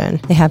fortune.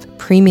 They have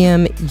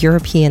premium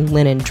European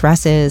linen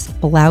dresses,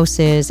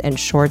 blouses, and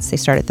shorts. They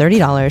start at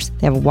 $30.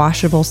 They have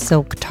washable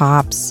silk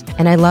tops.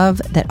 And I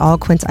love that all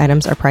Quince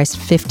items are priced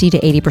 50 to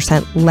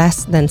 80%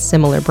 less than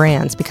similar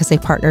brands because they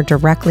partner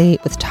directly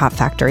with top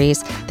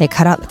factories. They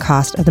cut out the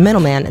cost of the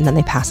middleman and then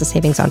they pass the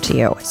savings on to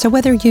you. So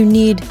whether you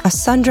need a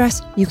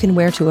sundress you can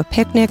wear to a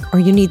picnic or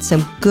you need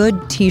some good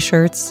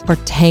t-shirts or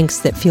tanks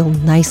that feel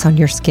nice on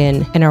your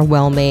skin and are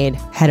well made,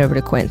 head over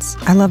to Quince.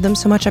 I love them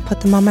so much I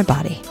put them on my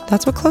body.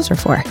 That's what clothes are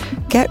for.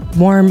 Get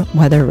warm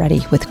weather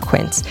ready with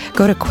Quince.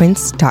 Go to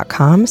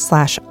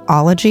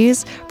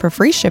quince.com/ologies for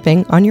free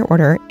shipping on your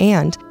order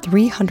and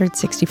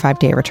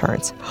 365-day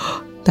returns.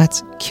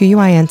 That's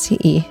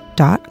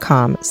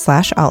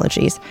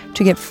QUINCE.com/ologies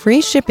to get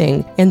free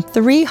shipping and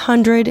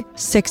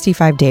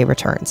 365-day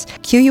returns.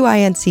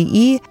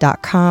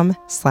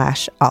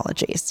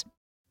 QUINCE.com/ologies.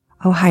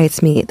 Oh, hi,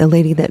 it's me, the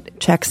lady that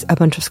checks a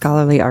bunch of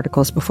scholarly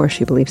articles before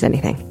she believes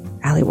anything,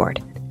 Allie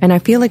Ward. And I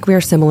feel like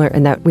we're similar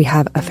in that we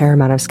have a fair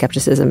amount of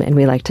skepticism and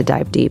we like to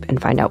dive deep and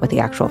find out what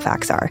the actual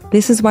facts are.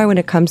 This is why when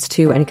it comes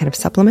to any kind of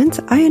supplements,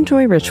 I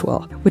enjoy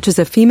Ritual, which is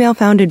a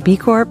female-founded B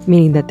Corp,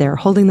 meaning that they're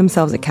holding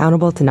themselves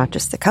accountable to not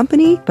just the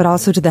company, but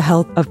also to the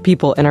health of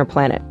people in our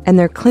planet. And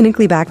their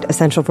clinically backed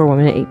Essential for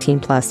Women 18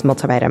 Plus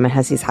multivitamin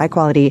has these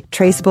high-quality,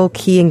 traceable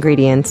key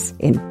ingredients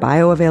in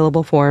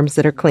bioavailable forms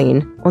that are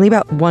clean. Only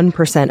about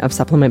 1% of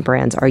supplement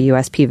brands are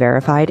USP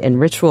verified,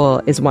 and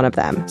Ritual is one of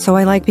them. So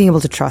I like being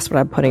able to trust what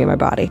I'm putting in my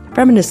body.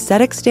 From an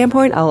aesthetic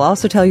standpoint, I'll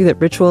also tell you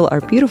that Ritual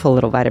are beautiful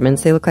little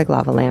vitamins. They look like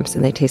lava lamps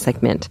and they taste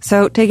like mint.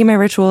 So taking my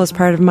Ritual is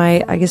part of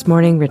my,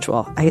 morning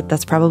ritual.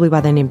 That's probably why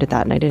they named it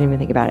that, and I didn't even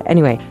think about it.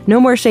 Anyway, no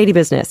more shady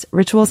business.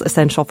 Ritual's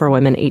Essential for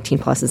Women 18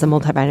 Plus is a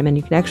multivitamin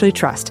you can actually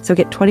trust. So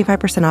get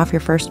 25% off your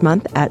first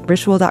month at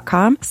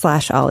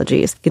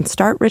ritual.com/ologies. You can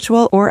start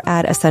Ritual or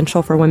add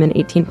Essential for Women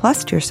 18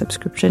 Plus to your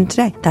subscription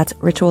today. That's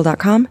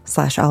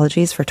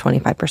ritual.com/ologies for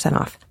 25%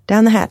 off.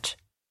 Down the hatch.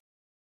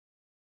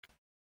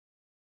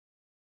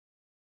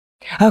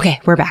 Okay,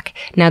 we're back.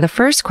 Now, the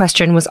first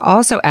question was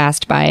also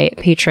asked by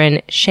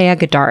patron Shea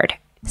Goddard.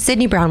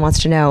 Sydney Brown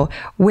wants to know,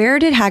 where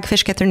did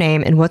hagfish get their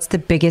name and what's the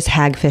biggest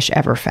hagfish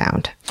ever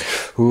found?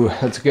 Ooh,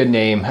 that's a good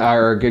name,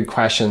 or a good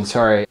question.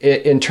 Sorry.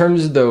 In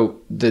terms of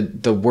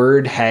the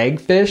word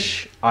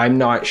hagfish, I'm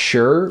not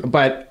sure,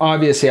 but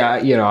obviously,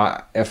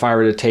 if I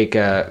were to take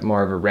a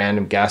more of a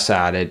random guess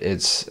at it,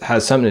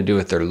 has something to do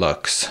with their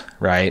looks,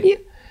 right?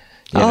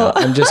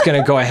 I'm just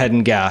going to go ahead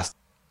and guess.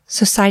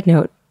 So side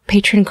note,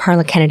 patron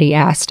Carla Kennedy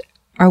asked,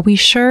 are we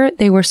sure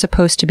they were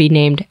supposed to be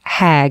named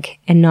hag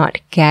and not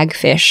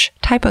gagfish?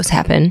 Typos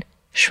happen.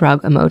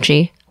 Shrug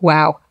emoji.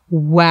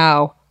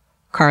 Wow.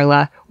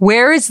 Carla,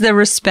 where is the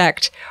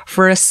respect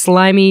for a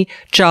slimy,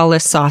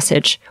 jawless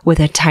sausage with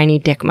a tiny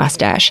dick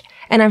mustache?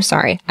 And I'm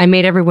sorry, I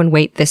made everyone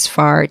wait this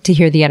far to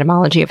hear the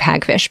etymology of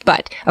hagfish.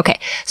 But, okay,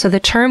 so the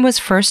term was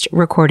first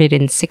recorded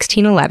in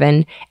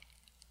 1611,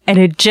 and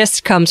it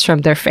just comes from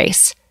their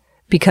face,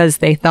 because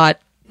they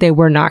thought they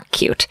were not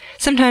cute.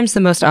 Sometimes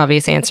the most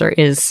obvious answer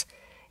is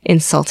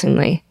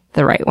insultingly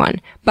the right one.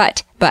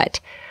 But,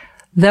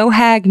 though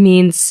hag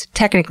means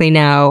technically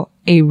now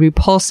a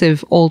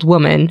repulsive old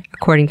woman,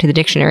 according to the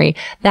dictionary,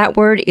 that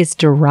word is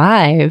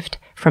derived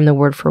from the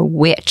word for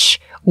witch,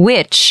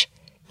 which,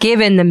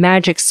 given the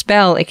magic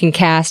spell it can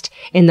cast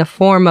in the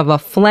form of a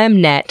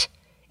phlegm net,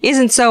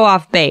 isn't so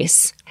off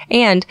base.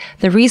 And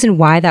the reason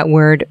why that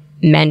word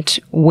meant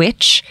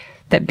witch,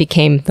 that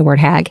became the word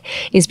hag,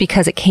 is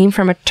because it came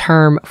from a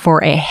term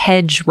for a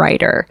hedge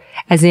rider,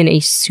 as in a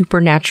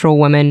supernatural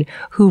woman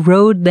who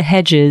rode the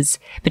hedges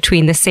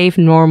between the safe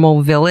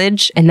normal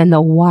village and then the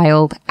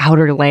wild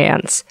outer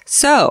lands.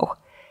 So,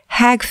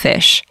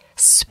 hagfish,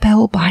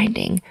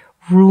 spellbinding,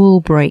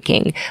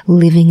 rule-breaking,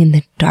 living in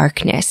the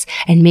darkness,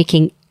 and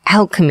making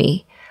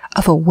alchemy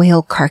of a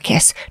whale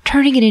carcass,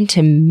 turning it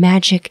into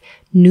magic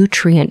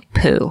nutrient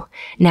poo.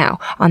 Now,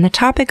 on the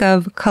topic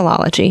of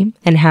kalology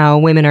and how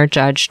women are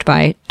judged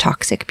by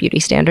toxic beauty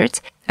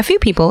standards, a few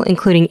people,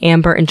 including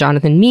Amber and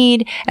Jonathan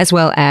Meade, as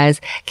well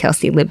as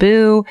Kelsey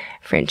LeBou,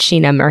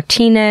 Franchina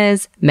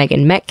Martinez,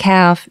 Megan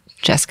Metcalf,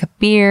 Jessica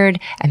Beard,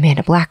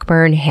 Amanda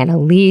Blackburn, Hannah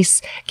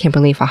Leese,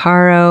 Kimberly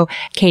Fajardo,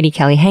 Katie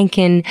Kelly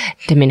Hankin,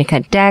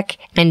 Dominica Deck,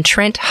 and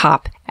Trent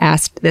Hopp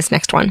asked this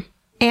next one.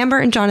 Amber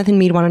and Jonathan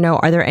Meade want to know,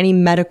 are there any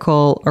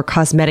medical or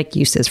cosmetic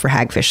uses for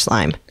hagfish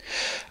slime?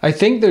 I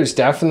think there's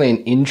definitely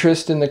an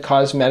interest in the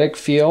cosmetic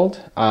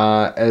field,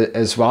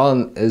 as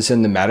well as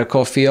in the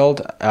medical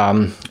field,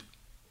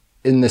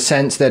 in the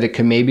sense that it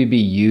can maybe be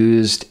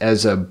used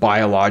as a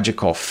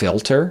biological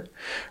filter,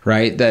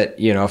 right? That,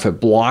 if it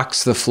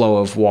blocks the flow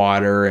of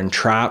water and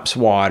traps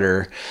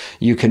water,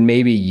 you can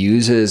maybe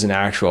use it as an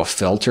actual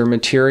filter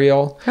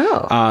material.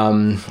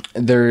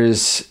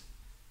 There's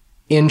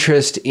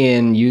interest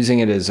in using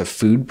it as a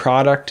food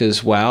product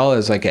as well,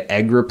 as like an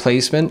egg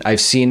replacement. I've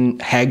seen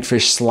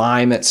hagfish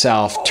slime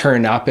itself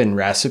turn up in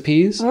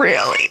recipes.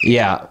 Really?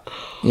 Yeah.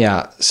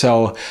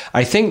 So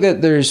I think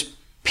that there's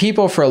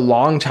people for a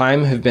long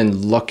time have been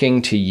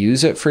looking to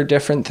use it for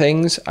different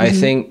things. Mm-hmm. I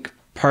think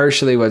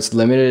partially what's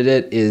limited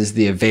it is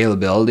the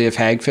availability of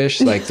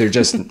hagfish. Like they're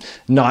just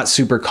not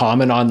super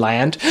common on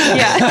land.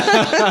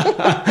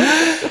 Yeah.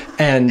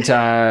 And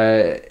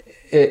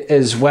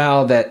as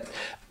well that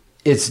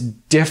it's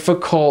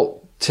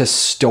difficult to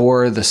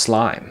store the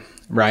slime,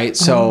 right?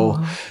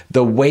 So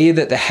the way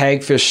that the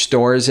hagfish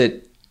stores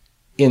it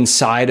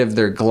inside of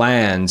their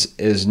glands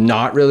is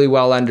not really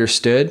well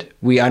understood.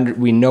 We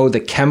know the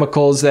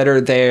chemicals that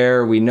are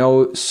there. We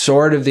know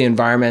sort of the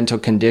environmental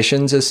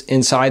conditions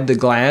inside the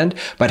gland,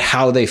 but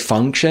how they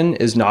function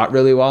is not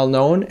really well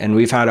known, and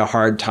we've had a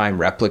hard time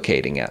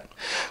replicating it.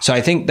 So I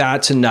think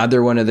that's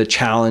another one of the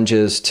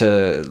challenges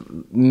to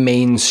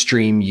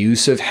mainstream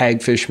use of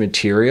hagfish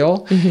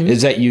material,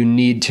 is that you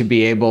need to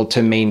be able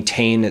to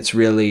maintain its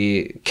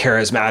really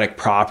charismatic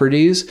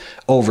properties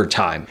over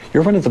time.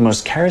 You're one of the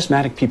most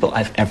charismatic people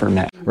I've ever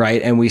met.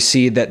 Right. And we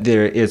see that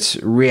its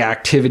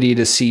reactivity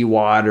to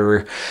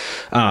seawater,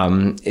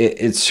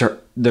 it's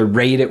the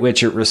rate at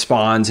which it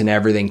responds and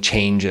everything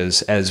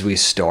changes as we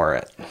store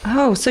it.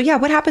 Oh, so yeah,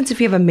 what happens if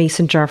you have a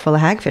mason jar full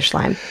of hagfish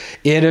slime?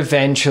 It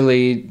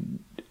eventually,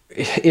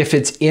 if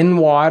it's in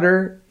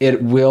water,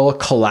 it will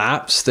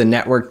collapse. The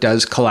network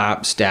does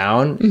collapse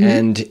down,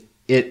 and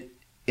it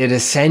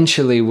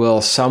essentially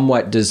will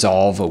somewhat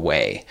dissolve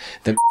away.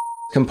 The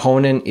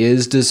component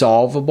is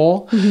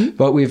dissolvable,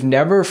 but we've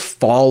never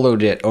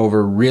followed it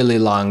over really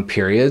long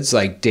periods,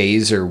 like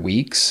days or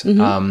weeks.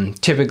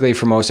 Typically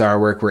for most of our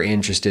work, we're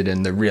interested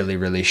in the really,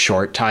 really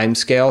short time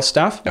scale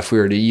stuff. If we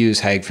were to use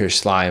hagfish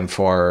slime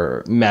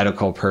for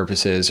medical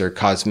purposes or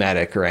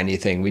cosmetic or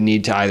anything, we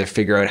need to either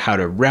figure out how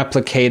to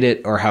replicate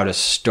it or how to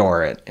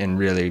store it in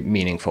really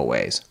meaningful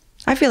ways.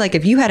 I feel like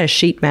if you had a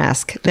sheet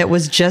mask that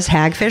was just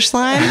hagfish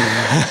slime,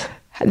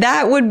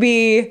 that would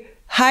be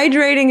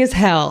hydrating as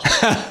hell.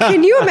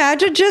 Can you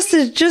imagine just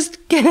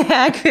get a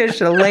hagfish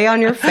to lay on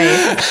your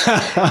face?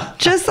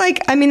 Just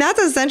like, I mean, that's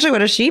essentially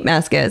what a sheet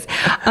mask is.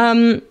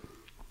 Colin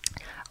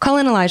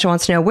Elijah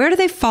wants to know, where do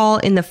they fall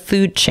in the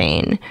food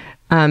chain?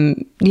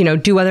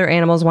 Do other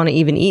animals want to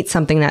even eat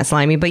something that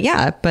slimy?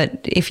 But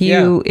if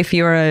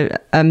you're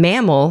a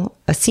mammal,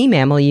 a sea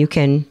mammal, you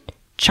can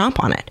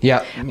chomp on it.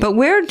 Yeah. But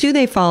where do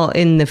they fall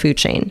in the food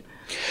chain?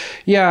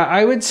 Yeah,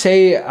 I would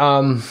say,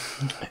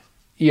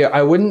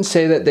 I wouldn't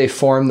say that they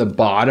form the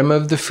bottom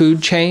of the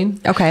food chain.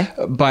 Okay.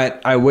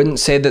 But I wouldn't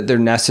say that they're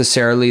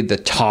necessarily the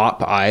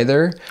top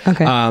either.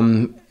 Okay.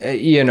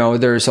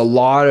 There's a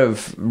lot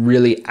of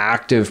really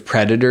active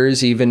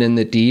predators even in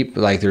the deep.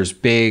 Like there's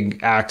big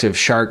active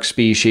shark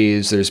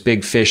species, there's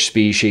big fish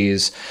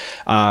species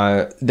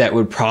that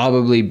would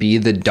probably be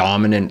the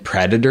dominant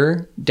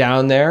predator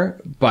down there.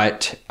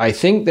 But I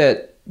think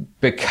that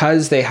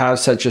because they have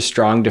such a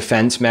strong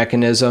defense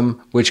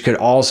mechanism, which could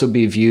also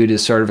be viewed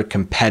as sort of a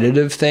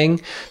competitive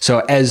thing. So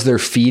as they're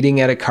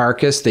feeding at a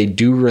carcass, they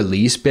do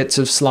release bits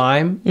of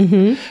slime,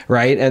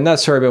 right? And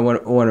that's sort of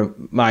been one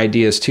of my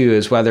ideas too,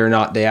 is whether or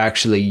not they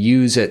actually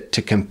use it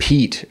to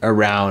compete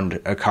around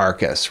a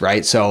carcass,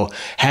 right? So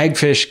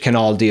hagfish can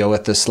all deal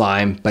with the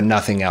slime, but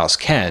nothing else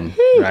can,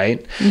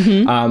 right?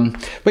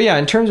 But yeah,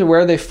 in terms of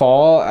where they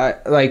fall,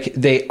 like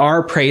they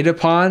are preyed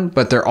upon,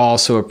 but they're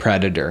also a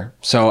predator.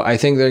 So I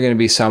think they're going to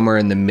be somewhere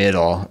in the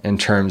middle in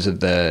terms of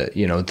the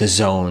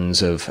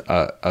zones of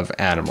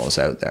animals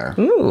out there.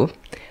 Ooh,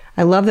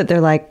 I love that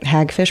they're like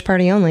hagfish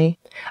party only.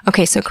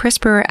 Okay, so Chris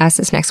Brewer asked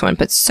this next one,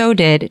 but so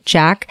did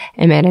Jack,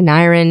 Amanda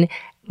Nyron,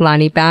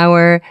 Lonnie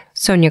Bauer,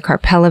 Sonia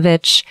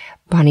Karpelovich,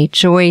 Bonnie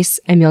Joyce,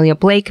 Amelia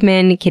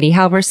Blakeman, Kitty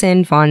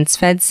Halverson, Vaughn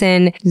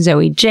Svedson,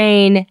 Zoe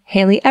Jane,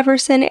 Haley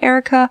Everson,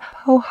 Erica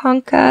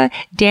Pohanka,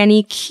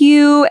 Danny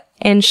Q,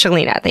 and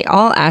Shalina. They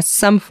all asked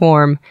some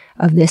form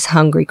of this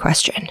hungry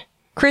question.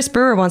 Chris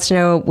Brewer wants to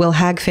know, will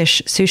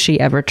hagfish sushi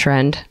ever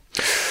trend?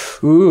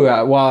 Ooh,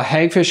 well,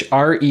 hagfish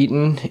are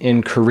eaten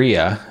in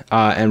Korea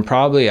and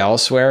probably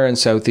elsewhere in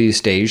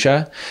Southeast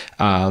Asia.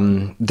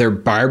 They're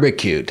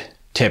barbecued,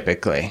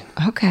 typically.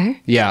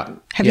 Okay. Yeah.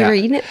 Have you ever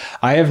eaten it?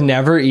 I have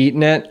never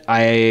eaten it.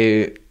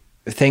 I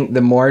think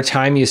the more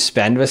time you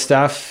spend with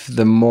stuff,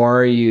 the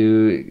more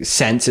you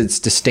sense its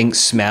distinct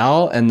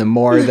smell and the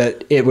more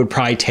that it would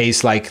probably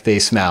taste like they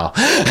smell.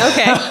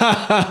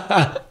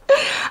 Okay.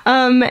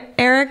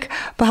 Eric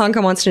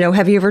Bahanka wants to know,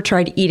 have you ever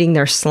tried eating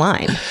their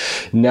slime?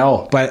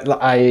 No, but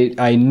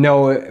I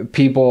know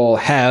people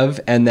have,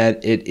 and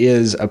that it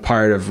is a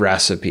part of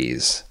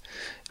recipes.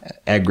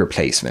 Egg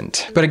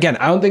replacement. But again,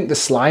 I don't think the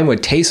slime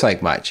would taste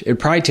like much. It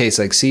probably tastes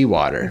like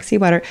seawater.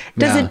 Seawater.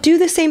 Does it do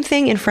the same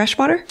thing in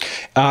freshwater?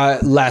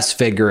 Less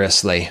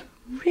vigorously.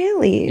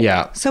 Really?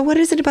 Yeah. So what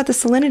is it about the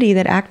salinity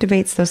that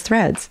activates those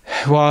threads?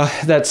 Well,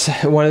 that's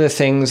one of the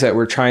things that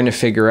we're trying to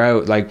figure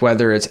out, like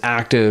whether it's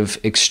active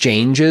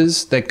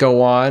exchanges that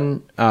go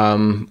on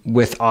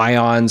with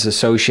ions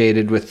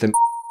associated with the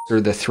or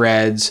the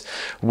threads,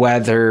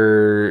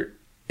 whether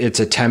it's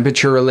a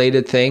temperature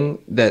related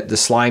thing that the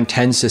slime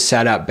tends to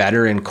set up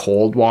better in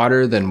cold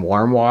water than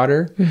warm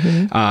water.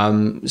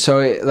 So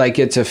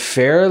it's a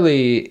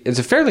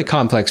fairly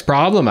complex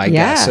problem, I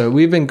guess. So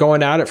we've been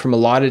going at it from a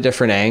lot of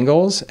different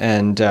angles,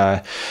 and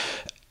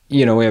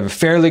we have a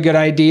fairly good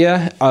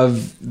idea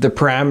of the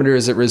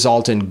parameters that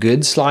result in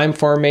good slime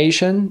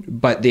formation,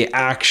 but the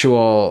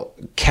actual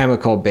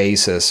chemical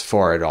basis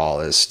for it all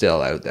is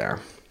still out there.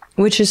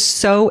 Which is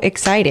so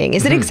exciting.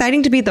 Is it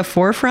exciting to be at the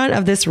forefront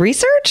of this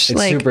research?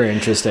 It's super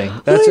interesting.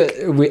 That's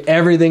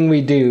everything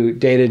we do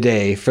day to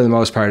day, for the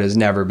most part, has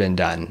never been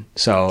done.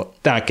 So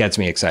that gets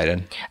me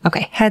excited.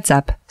 Okay, heads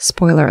up,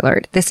 spoiler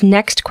alert. This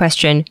next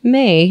question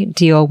may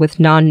deal with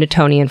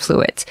non-Newtonian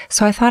fluids.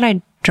 So I thought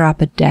I'd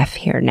drop a def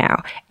here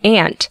now.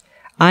 And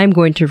I'm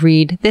going to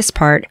read this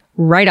part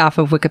right off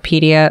of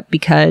Wikipedia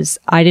because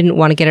I didn't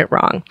want to get it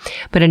wrong.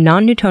 But a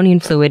non-Newtonian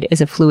fluid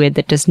is a fluid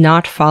that does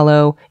not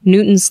follow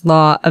Newton's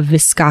law of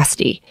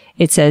viscosity.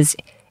 It says,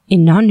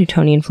 in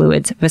non-Newtonian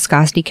fluids,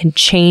 viscosity can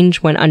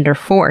change when under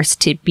force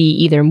to be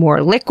either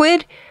more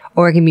liquid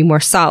or it can be more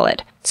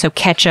solid. So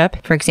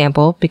ketchup, for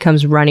example,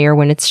 becomes runnier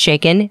when it's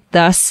shaken.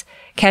 Thus,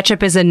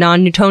 ketchup is a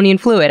non-Newtonian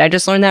fluid. I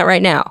just learned that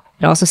right now.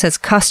 It also says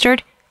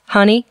custard,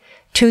 honey,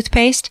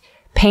 toothpaste,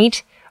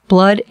 paint,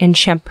 blood, and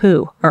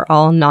shampoo are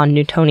all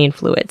non-Newtonian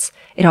fluids.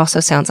 It also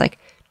sounds like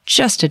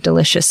just a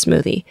delicious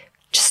smoothie.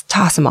 Just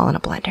toss them all in a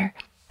blender.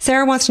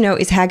 Sarah wants to know,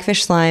 is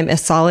hagfish slime a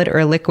solid or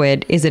a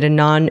liquid? Is it a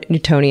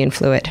non-Newtonian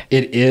fluid?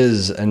 It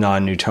is a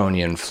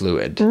non-Newtonian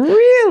fluid.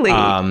 Really?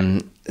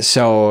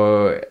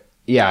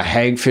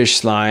 Hagfish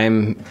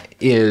slime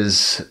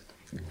is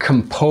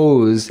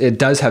composed. It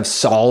does have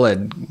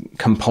solid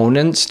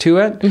components to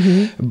it,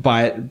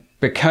 but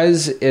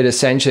because it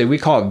essentially, we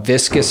call it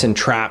viscous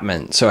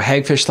entrapment. So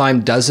hagfish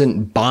slime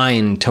doesn't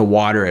bind to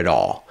water at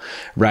all,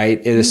 right?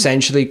 It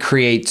essentially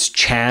creates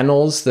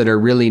channels that are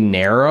really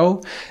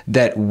narrow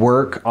that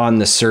work on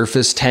the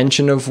surface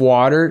tension of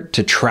water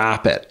to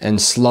trap it and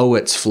slow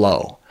its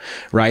flow,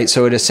 right?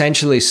 So it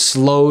essentially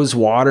slows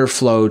water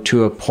flow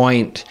to a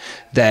point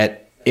that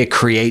it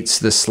creates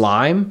the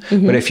slime.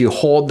 But if you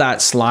hold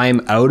that slime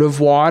out of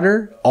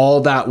water,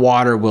 all that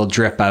water will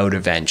drip out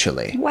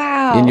eventually.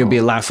 Wow. And you'll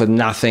be left with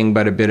nothing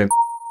but a bit of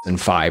and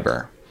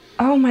fiber.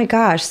 Oh my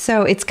gosh.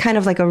 So it's kind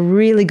of like a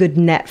really good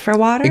net for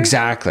water?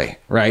 Exactly,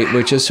 right? Wow.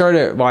 Which is sort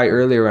of why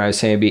earlier when I was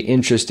saying it'd be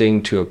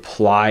interesting to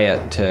apply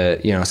it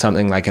to,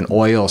 something like an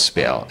oil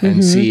spill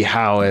and see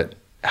how it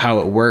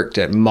worked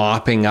at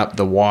mopping up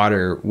the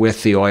water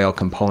with the oil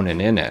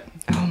component in it.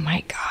 Oh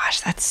my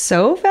gosh, that's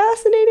so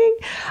fascinating.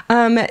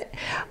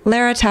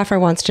 Lara Taffer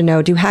wants to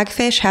know, do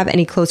hagfish have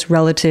any close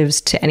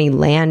relatives to any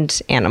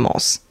land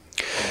animals?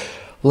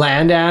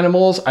 Land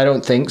animals, I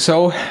don't think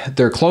so.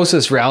 Their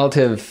closest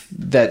relative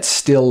that's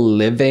still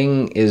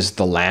living is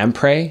the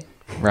lamprey,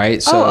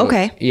 right? So,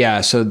 okay.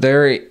 Yeah, so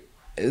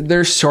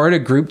they're sort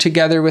of grouped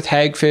together with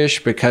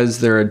hagfish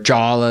because they're a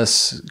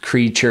jawless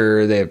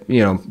creature. They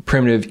have,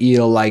 primitive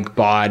eel-like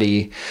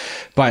body.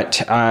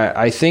 But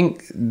I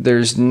think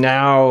there's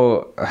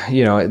now,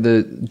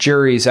 the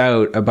jury's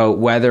out about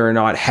whether or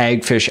not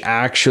hagfish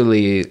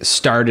actually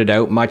started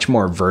out much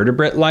more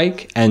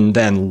vertebrate-like and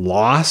then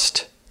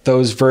lost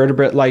those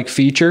vertebrate-like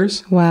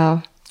features.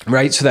 Wow.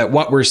 Right? So that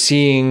what we're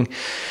seeing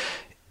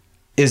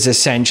is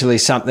essentially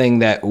something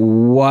that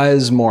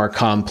was more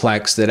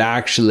complex that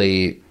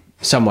actually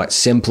somewhat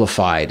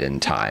simplified in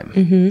time.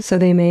 Mm-hmm. So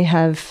they may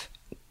have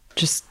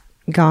just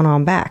gone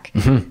on back.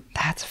 Mm-hmm.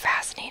 That's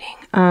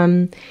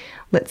fascinating.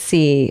 Let's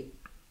see.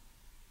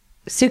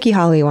 Suki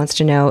Holly wants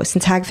to know,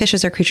 since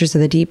hagfishes are creatures of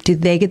the deep, do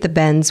they get the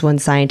bends when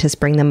scientists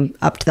bring them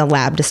up to the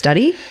lab to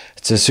study?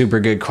 It's a super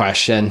good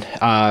question.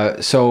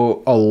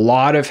 So a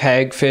lot of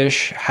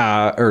fish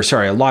have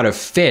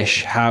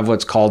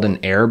what's called an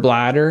air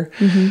bladder,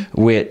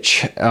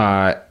 which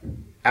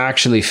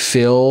actually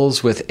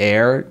fills with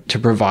air to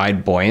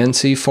provide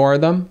buoyancy for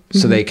them.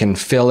 So they can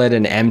fill it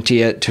and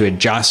empty it to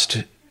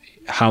adjust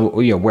how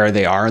where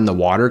they are in the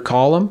water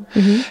column.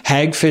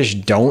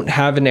 Hagfish don't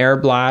have an air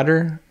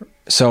bladder.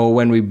 So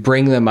when we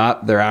bring them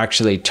up, they're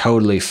actually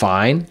totally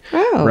fine,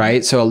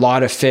 right? So a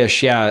lot of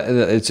fish,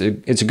 it's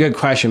a good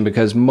question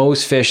because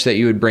most fish that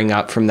you would bring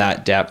up from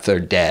that depth are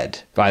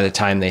dead by the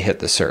time they hit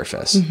the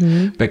surface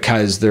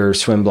because their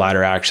swim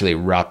bladder actually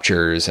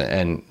ruptures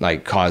and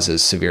like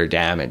causes severe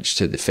damage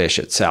to the fish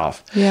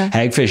itself. Yeah.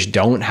 Hagfish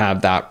don't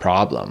have that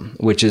problem,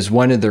 which is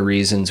one of the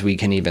reasons we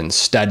can even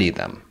study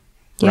them.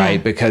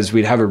 Right, because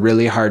we'd have a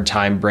really hard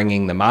time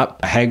bringing them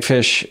up.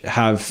 Hagfish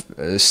have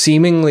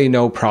seemingly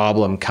no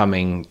problem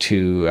coming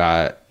to,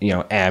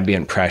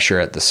 ambient pressure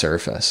at the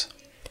surface.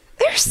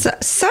 They're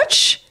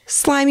such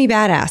slimy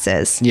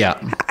badasses. Yeah.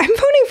 I'm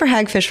voting for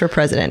hagfish for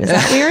president. Is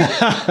that weird?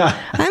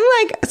 I'm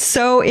like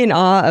so in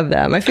awe of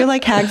them. I feel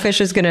like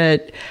hagfish is going to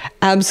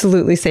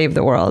absolutely save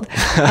the world.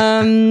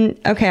 Okay,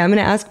 I'm going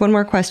to ask one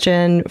more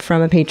question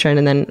from a patron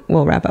and then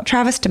we'll wrap up.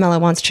 Travis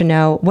DeMello wants to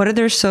know, what are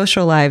their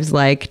social lives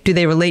like? Do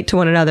they relate to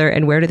one another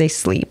and where do they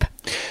sleep?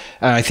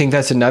 I think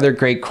that's another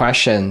great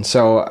question.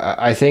 So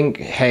I think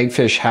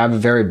hagfish have a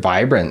very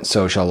vibrant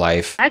social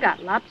life. I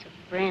got lots of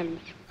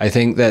friends. I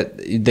think that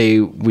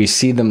we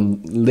see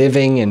them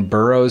living in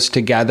burrows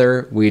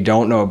together. We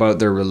don't know about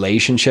their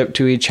relationship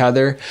to each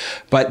other,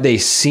 but they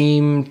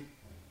seem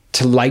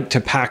to like to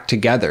pack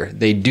together.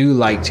 They do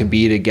like to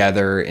be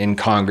together in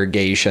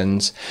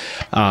congregations.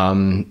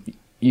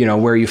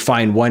 Where you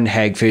find one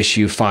hagfish,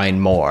 you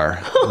find more,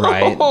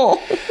 right?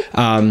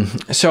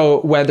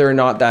 So whether or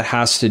not that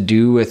has to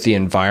do with the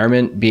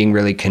environment being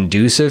really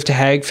conducive to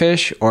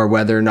hagfish or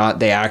whether or not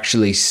they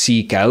actually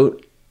seek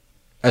out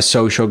a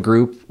social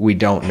group, we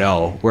don't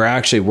know. We're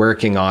actually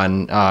working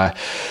on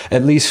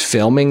at least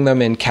filming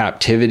them in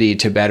captivity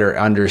to better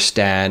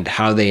understand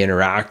how they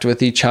interact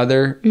with each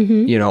other,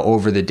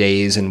 over the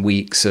days and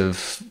weeks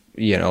of,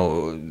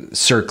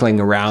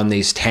 circling around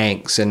these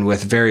tanks and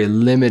with very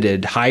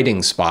limited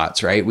hiding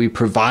spots, right? We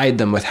provide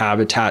them with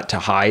habitat to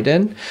hide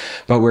in,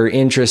 but we're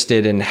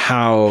interested in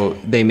how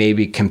they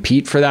maybe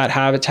compete for that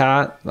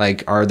habitat.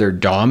 Like, are there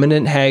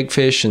dominant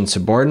hagfish and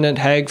subordinate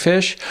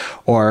hagfish,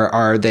 or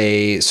are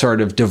they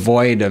sort of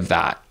devoid of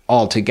that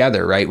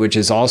altogether, right? Which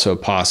is also a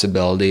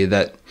possibility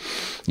that,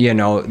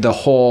 the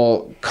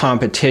whole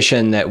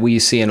competition that we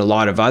see in a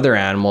lot of other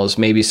animals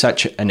may be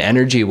such an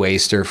energy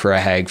waster for a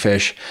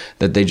hagfish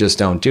that they just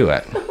don't do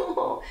it.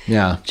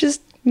 Yeah. Just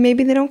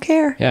maybe they don't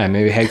care. Yeah,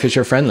 maybe hagfish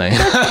are friendly.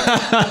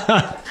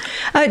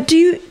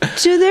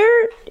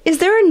 Is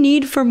there a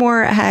need for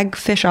more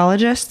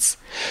hagfishologists?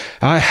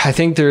 I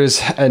think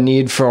there's a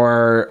need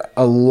for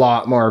a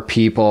lot more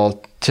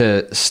people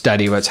to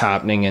study what's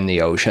happening in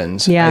the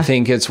oceans. Yeah. I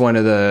think it's one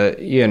of the,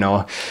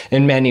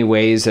 in many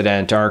ways that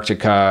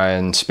Antarctica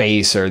and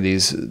space are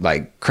these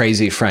like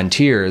crazy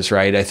frontiers,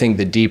 right? I think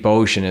the deep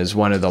ocean is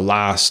one of the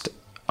last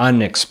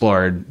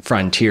unexplored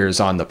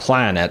frontiers on the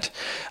planet.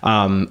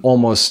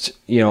 Almost,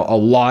 a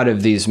lot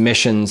of these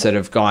missions that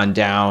have gone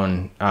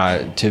down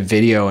to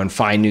video and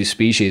find new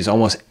species,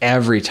 almost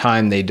every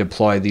time they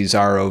deploy these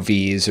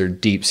ROVs or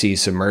deep sea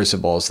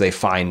submersibles, they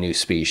find new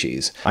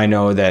species. I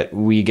know that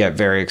we get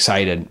very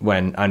excited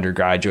when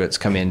undergraduates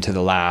come into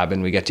the lab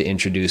and we get to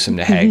introduce them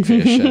to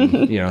hagfish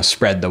and,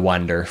 spread the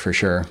wonder for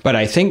sure. But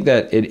I think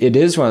that it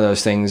is one of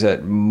those things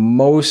that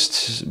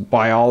most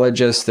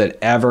biologists that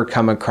ever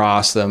come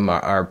across them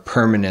are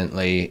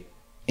permanently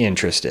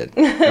interested,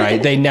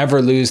 right? They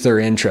never lose their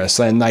interest.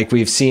 And like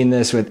we've seen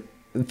this with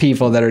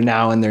people that are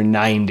now in their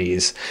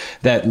 90s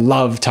that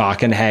love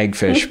talking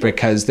hagfish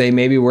because they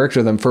maybe worked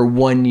with them for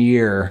 1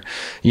 year,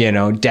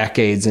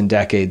 decades and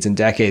decades and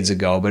decades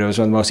ago, but it was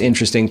one of the most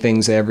interesting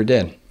things they ever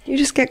did. You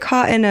just get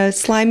caught in a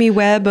slimy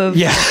web of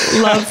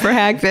love for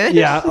hagfish.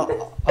 Yeah,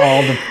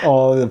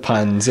 all the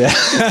puns.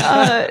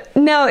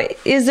 Now,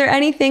 is there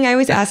anything, I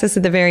always ask this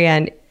at the very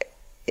end,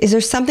 is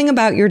there something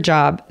about your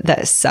job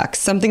that sucks?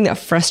 Something that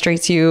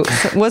frustrates you?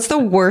 What's the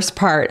worst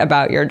part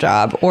about your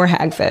job or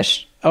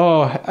hagfish?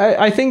 Oh,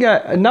 I think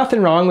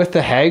nothing wrong with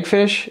the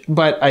hagfish,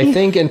 but I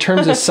think in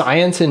terms of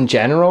science in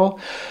general,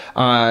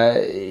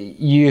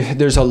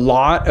 there's a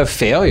lot of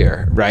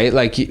failure, right?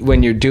 Like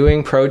when you're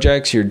doing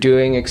projects, you're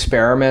doing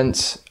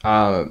experiments.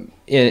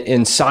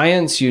 In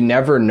science, you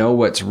never know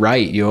what's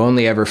right. You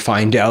only ever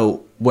find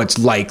out what's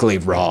likely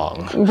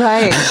wrong.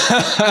 Right.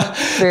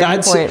 Very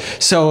good point.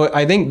 So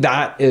I think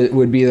that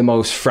would be the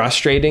most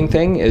frustrating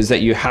thing, is that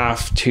you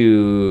have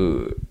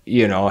to,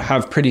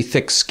 have pretty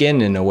thick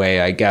skin in a way,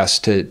 I guess,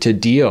 to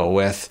deal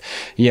with,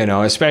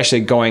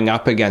 especially going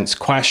up against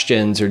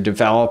questions or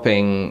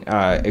developing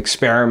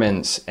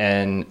experiments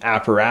and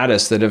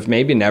apparatus that have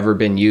maybe never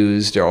been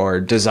used or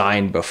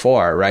designed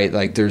before, right?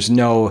 Like there's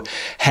no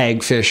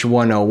Hagfish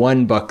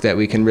 101 book that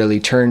we can really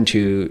turn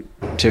to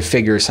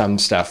figure some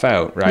stuff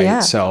out, right?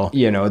 Yeah. So,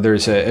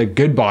 there's a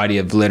good body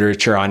of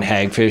literature on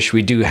hagfish.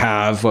 We do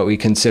have what we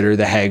consider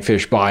the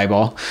Hagfish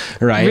Bible,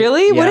 right?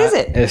 Really? Yeah. What is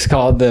it? It's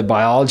called The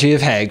Biology of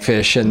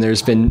Hagfish, and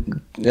there's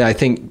been, I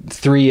think,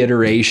 3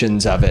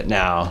 iterations of it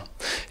now.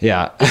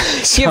 Yeah.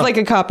 So, you have like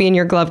a copy in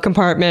your glove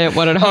compartment,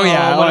 one at home. Oh,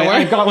 yeah.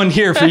 I got one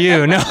here for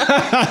you. No.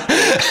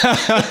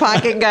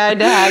 Pocket guide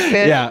to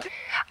hagfish. Yeah.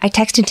 I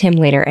texted Tim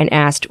later and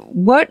asked,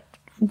 what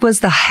was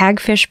the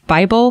Hagfish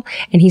Bible?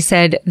 And he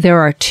said there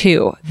are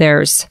 2.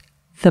 There's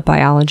The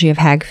Biology of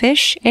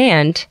Hagfish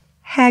and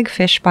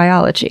Hagfish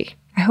Biology.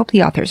 I hope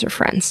the authors are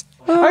friends.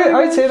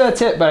 I'd say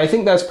that's it, but I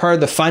think that's part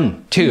of the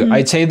fun too. Mm-hmm.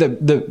 I'd say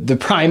the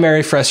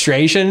primary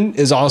frustration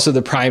is also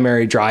the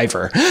primary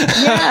driver.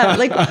 Yeah,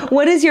 like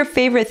what is your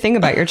favorite thing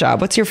about your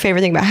job? What's your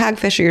favorite thing about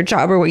hagfish or your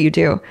job or what you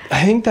do?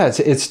 I think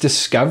it's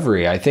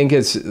discovery. I think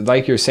it's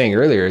like you were saying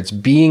earlier, it's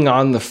being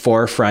on the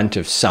forefront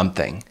of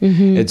something.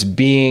 Mm-hmm. It's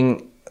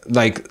being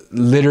like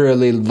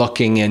literally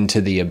looking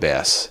into the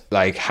abyss.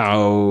 Like,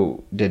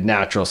 how did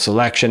natural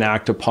selection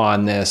act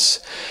upon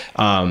this?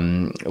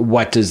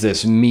 What does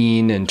this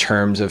mean in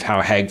terms of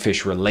how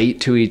hagfish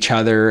relate to each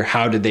other?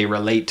 How did they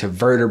relate to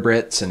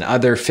vertebrates and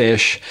other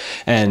fish?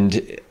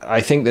 And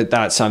I think that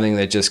that's something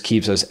that just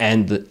keeps us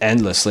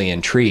endlessly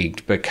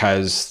intrigued,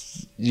 because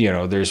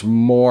there's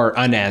more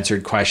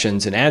unanswered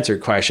questions and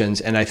answered questions.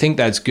 And I think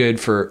that's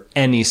good for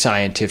any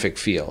scientific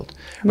field,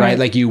 right?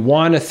 Like you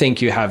want to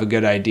think you have a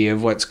good idea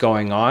of what's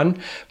going on,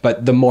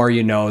 but the more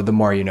you know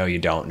you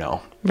don't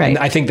know. Right. And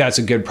I think that's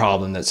a good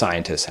problem that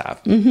scientists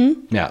have.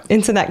 Mm-hmm. Yeah.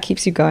 And so that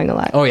keeps you going a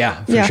lot. Oh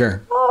yeah, for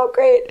sure. Oh,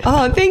 great.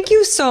 Oh, thank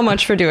you so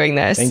much for doing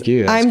this. Thank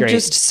you. I'm great.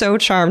 Just so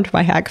charmed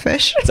by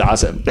hagfish. It's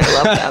awesome.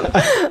 I love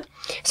them.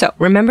 So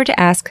remember to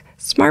ask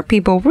smart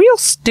people real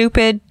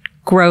stupid,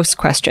 gross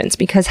questions,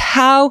 because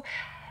how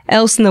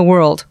else in the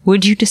world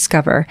would you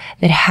discover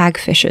that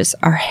hagfishes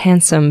are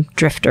handsome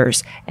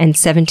drifters and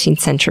 17th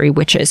century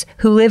witches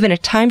who live in a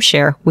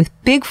timeshare with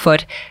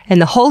Bigfoot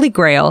and the Holy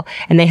Grail,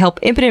 and they help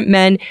impotent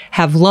men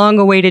have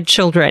long-awaited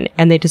children,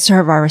 and they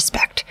deserve our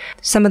respect?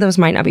 Some of those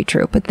might not be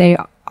true, but they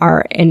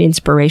are an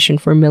inspiration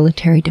for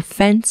military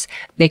defense.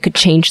 They could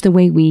change the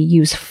way we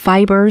use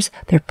fibers.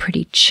 They're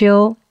pretty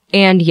chill.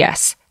 And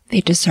yes, they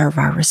deserve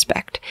our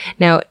respect.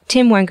 Now,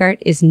 Tim Weingart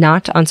is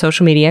not on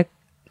social media.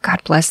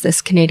 God bless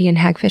this Canadian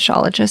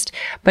hagfishologist.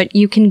 But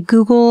you can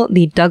Google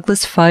the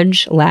Douglas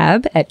Fudge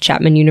Lab at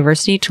Chapman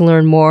University to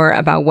learn more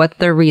about what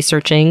they're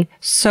researching.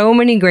 So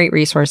many great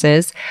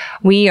resources.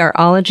 We are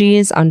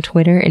Ologies on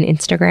Twitter and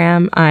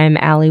Instagram. I'm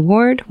Allie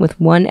Ward with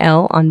 1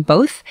 L on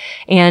both.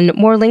 And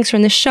more links are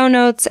in the show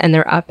notes, and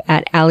they're up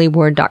at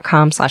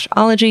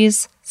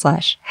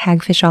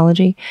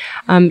allieward.com/ologies/hagfishology.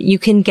 You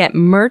can get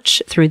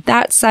merch through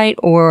that site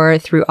or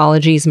through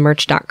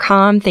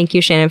ologiesmerch.com. Thank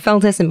you, Shannon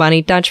Feltis and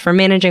Bonnie Dutch, for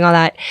managing all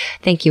that.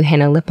 Thank you,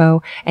 Hannah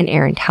Lippo and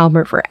Aaron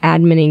Talbert, for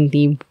adminning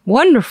the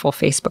wonderful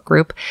Facebook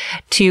group.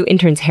 To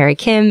interns Harry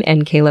Kim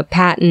and Caleb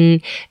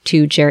Patton,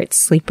 to Jarrett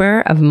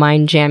Sleeper of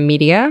Mind Jam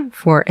Media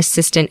for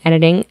assistant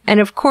editing, and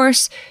of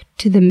course,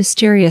 to the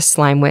mysterious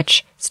slime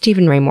witch,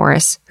 Stephen Ray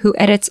Morris, who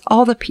edits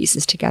all the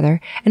pieces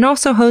together and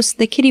also hosts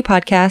the Kitty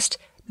podcast,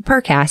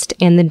 Percast,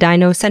 and the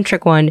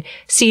dino-centric one,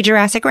 See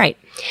Jurassic Right.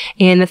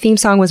 And the theme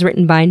song was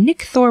written by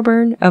Nick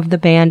Thorburn of the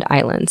band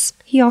Islands.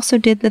 He also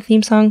did the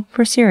theme song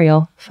for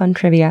Serial. Fun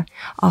trivia.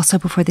 Also,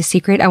 before the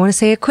secret, I want to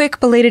say a quick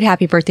belated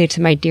happy birthday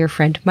to my dear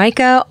friend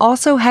Micah.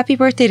 Also, happy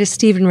birthday to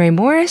Stephen Ray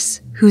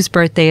Morris. whose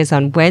birthday is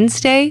on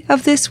Wednesday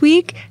of this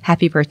week.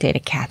 Happy birthday to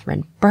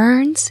Catherine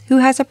Burns, who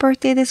has a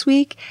birthday this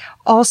week.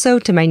 Also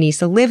to my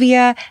niece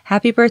Olivia.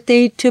 Happy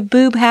birthday to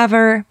boob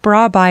haver,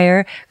 bra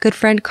buyer, good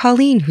friend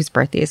Colleen, whose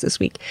birthday is this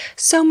week.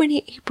 So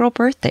many April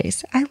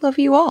birthdays. I love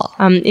you all.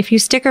 If you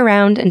stick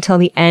around until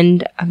the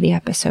end of the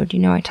episode, you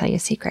know I tell you a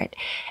secret.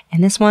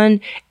 And this one,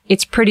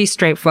 it's pretty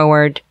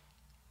straightforward.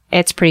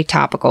 It's pretty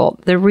topical.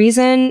 The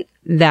reason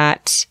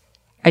that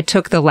I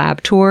took the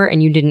lab tour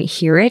and you didn't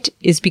hear it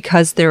is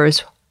because there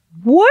is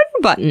one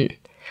button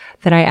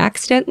that I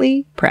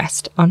accidentally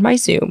pressed on my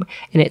Zoom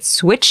and it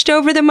switched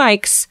over the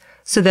mics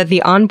so that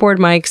the onboard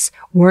mics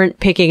weren't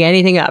picking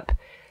anything up.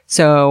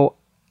 So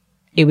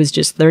it was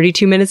just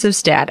 32 minutes of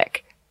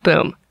static.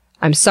 Boom.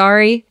 I'm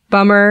sorry.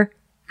 Bummer.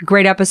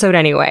 Great episode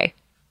anyway.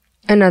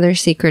 Another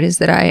secret is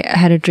that I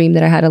had a dream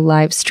that I had a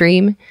live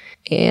stream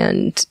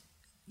and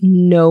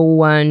no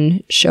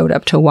one showed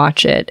up to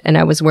watch it. And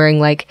I was wearing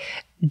like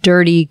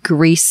dirty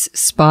grease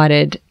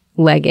spotted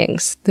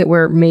leggings that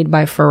were made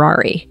by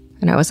Ferrari.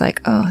 And I was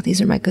like, oh, these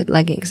are my good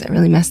leggings. I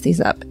really messed these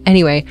up.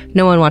 Anyway,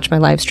 no one watched my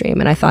live stream.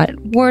 And I thought,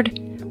 Ward,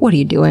 what are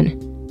you doing?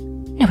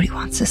 Nobody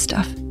wants this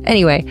stuff.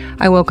 Anyway,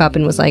 I woke up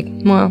and was like,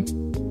 well,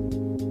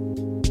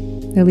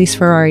 at least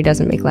Ferrari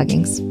doesn't make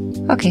leggings.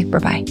 Okay,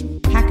 bye-bye.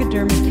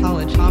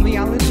 Pachydermatology,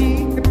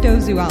 homeology,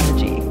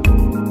 cryptozoology,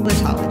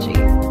 litology,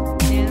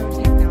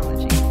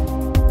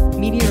 nanotechnology,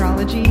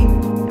 meteorology,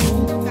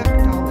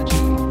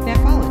 olfactology,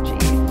 nephology,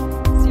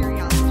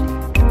 serology,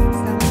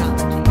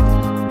 cellology.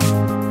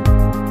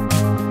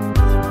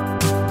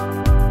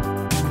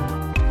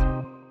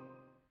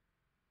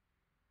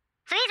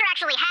 So these are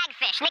actually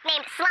hagfish,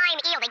 nicknamed slime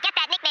eel. They get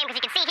that nickname because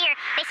you can see here,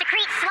 they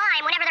secrete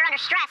slime whenever they're under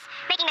stress,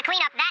 making the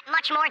cleanup that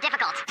much more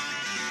difficult.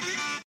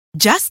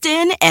 Just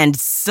in and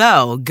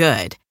so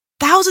good.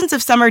 Thousands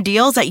of summer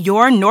deals at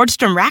your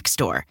Nordstrom Rack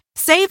store.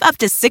 Save up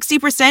to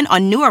 60%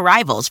 on new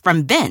arrivals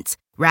from Vince,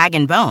 Rag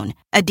 & Bone,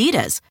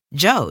 Adidas,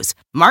 Joe's,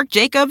 Marc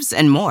Jacobs,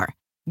 and more.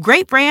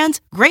 Great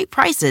brands, great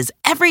prices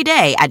every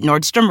day at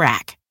Nordstrom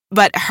Rack.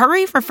 But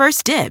hurry for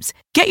first dibs.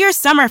 Get your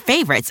summer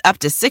favorites up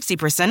to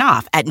 60%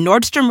 off at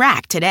Nordstrom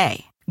Rack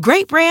today.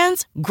 Great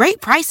brands,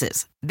 great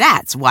prices.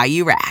 That's why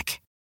you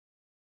rack.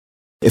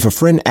 If a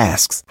friend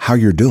asks how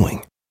you're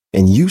doing,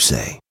 and you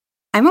say,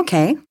 I'm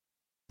okay.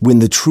 When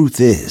the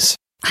truth is,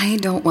 I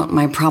don't want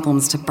my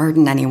problems to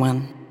burden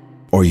anyone.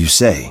 Or you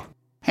say,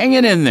 hang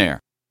it in there.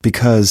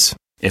 Because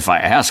if I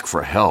ask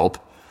for help,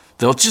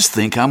 they'll just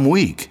think I'm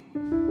weak.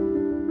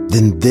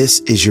 Then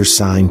this is your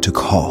sign to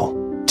call,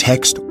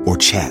 text, or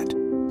chat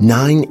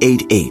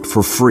 988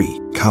 for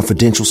free,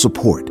 confidential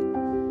support.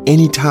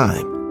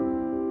 Anytime.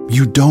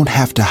 You don't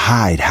have to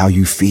hide how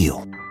you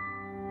feel.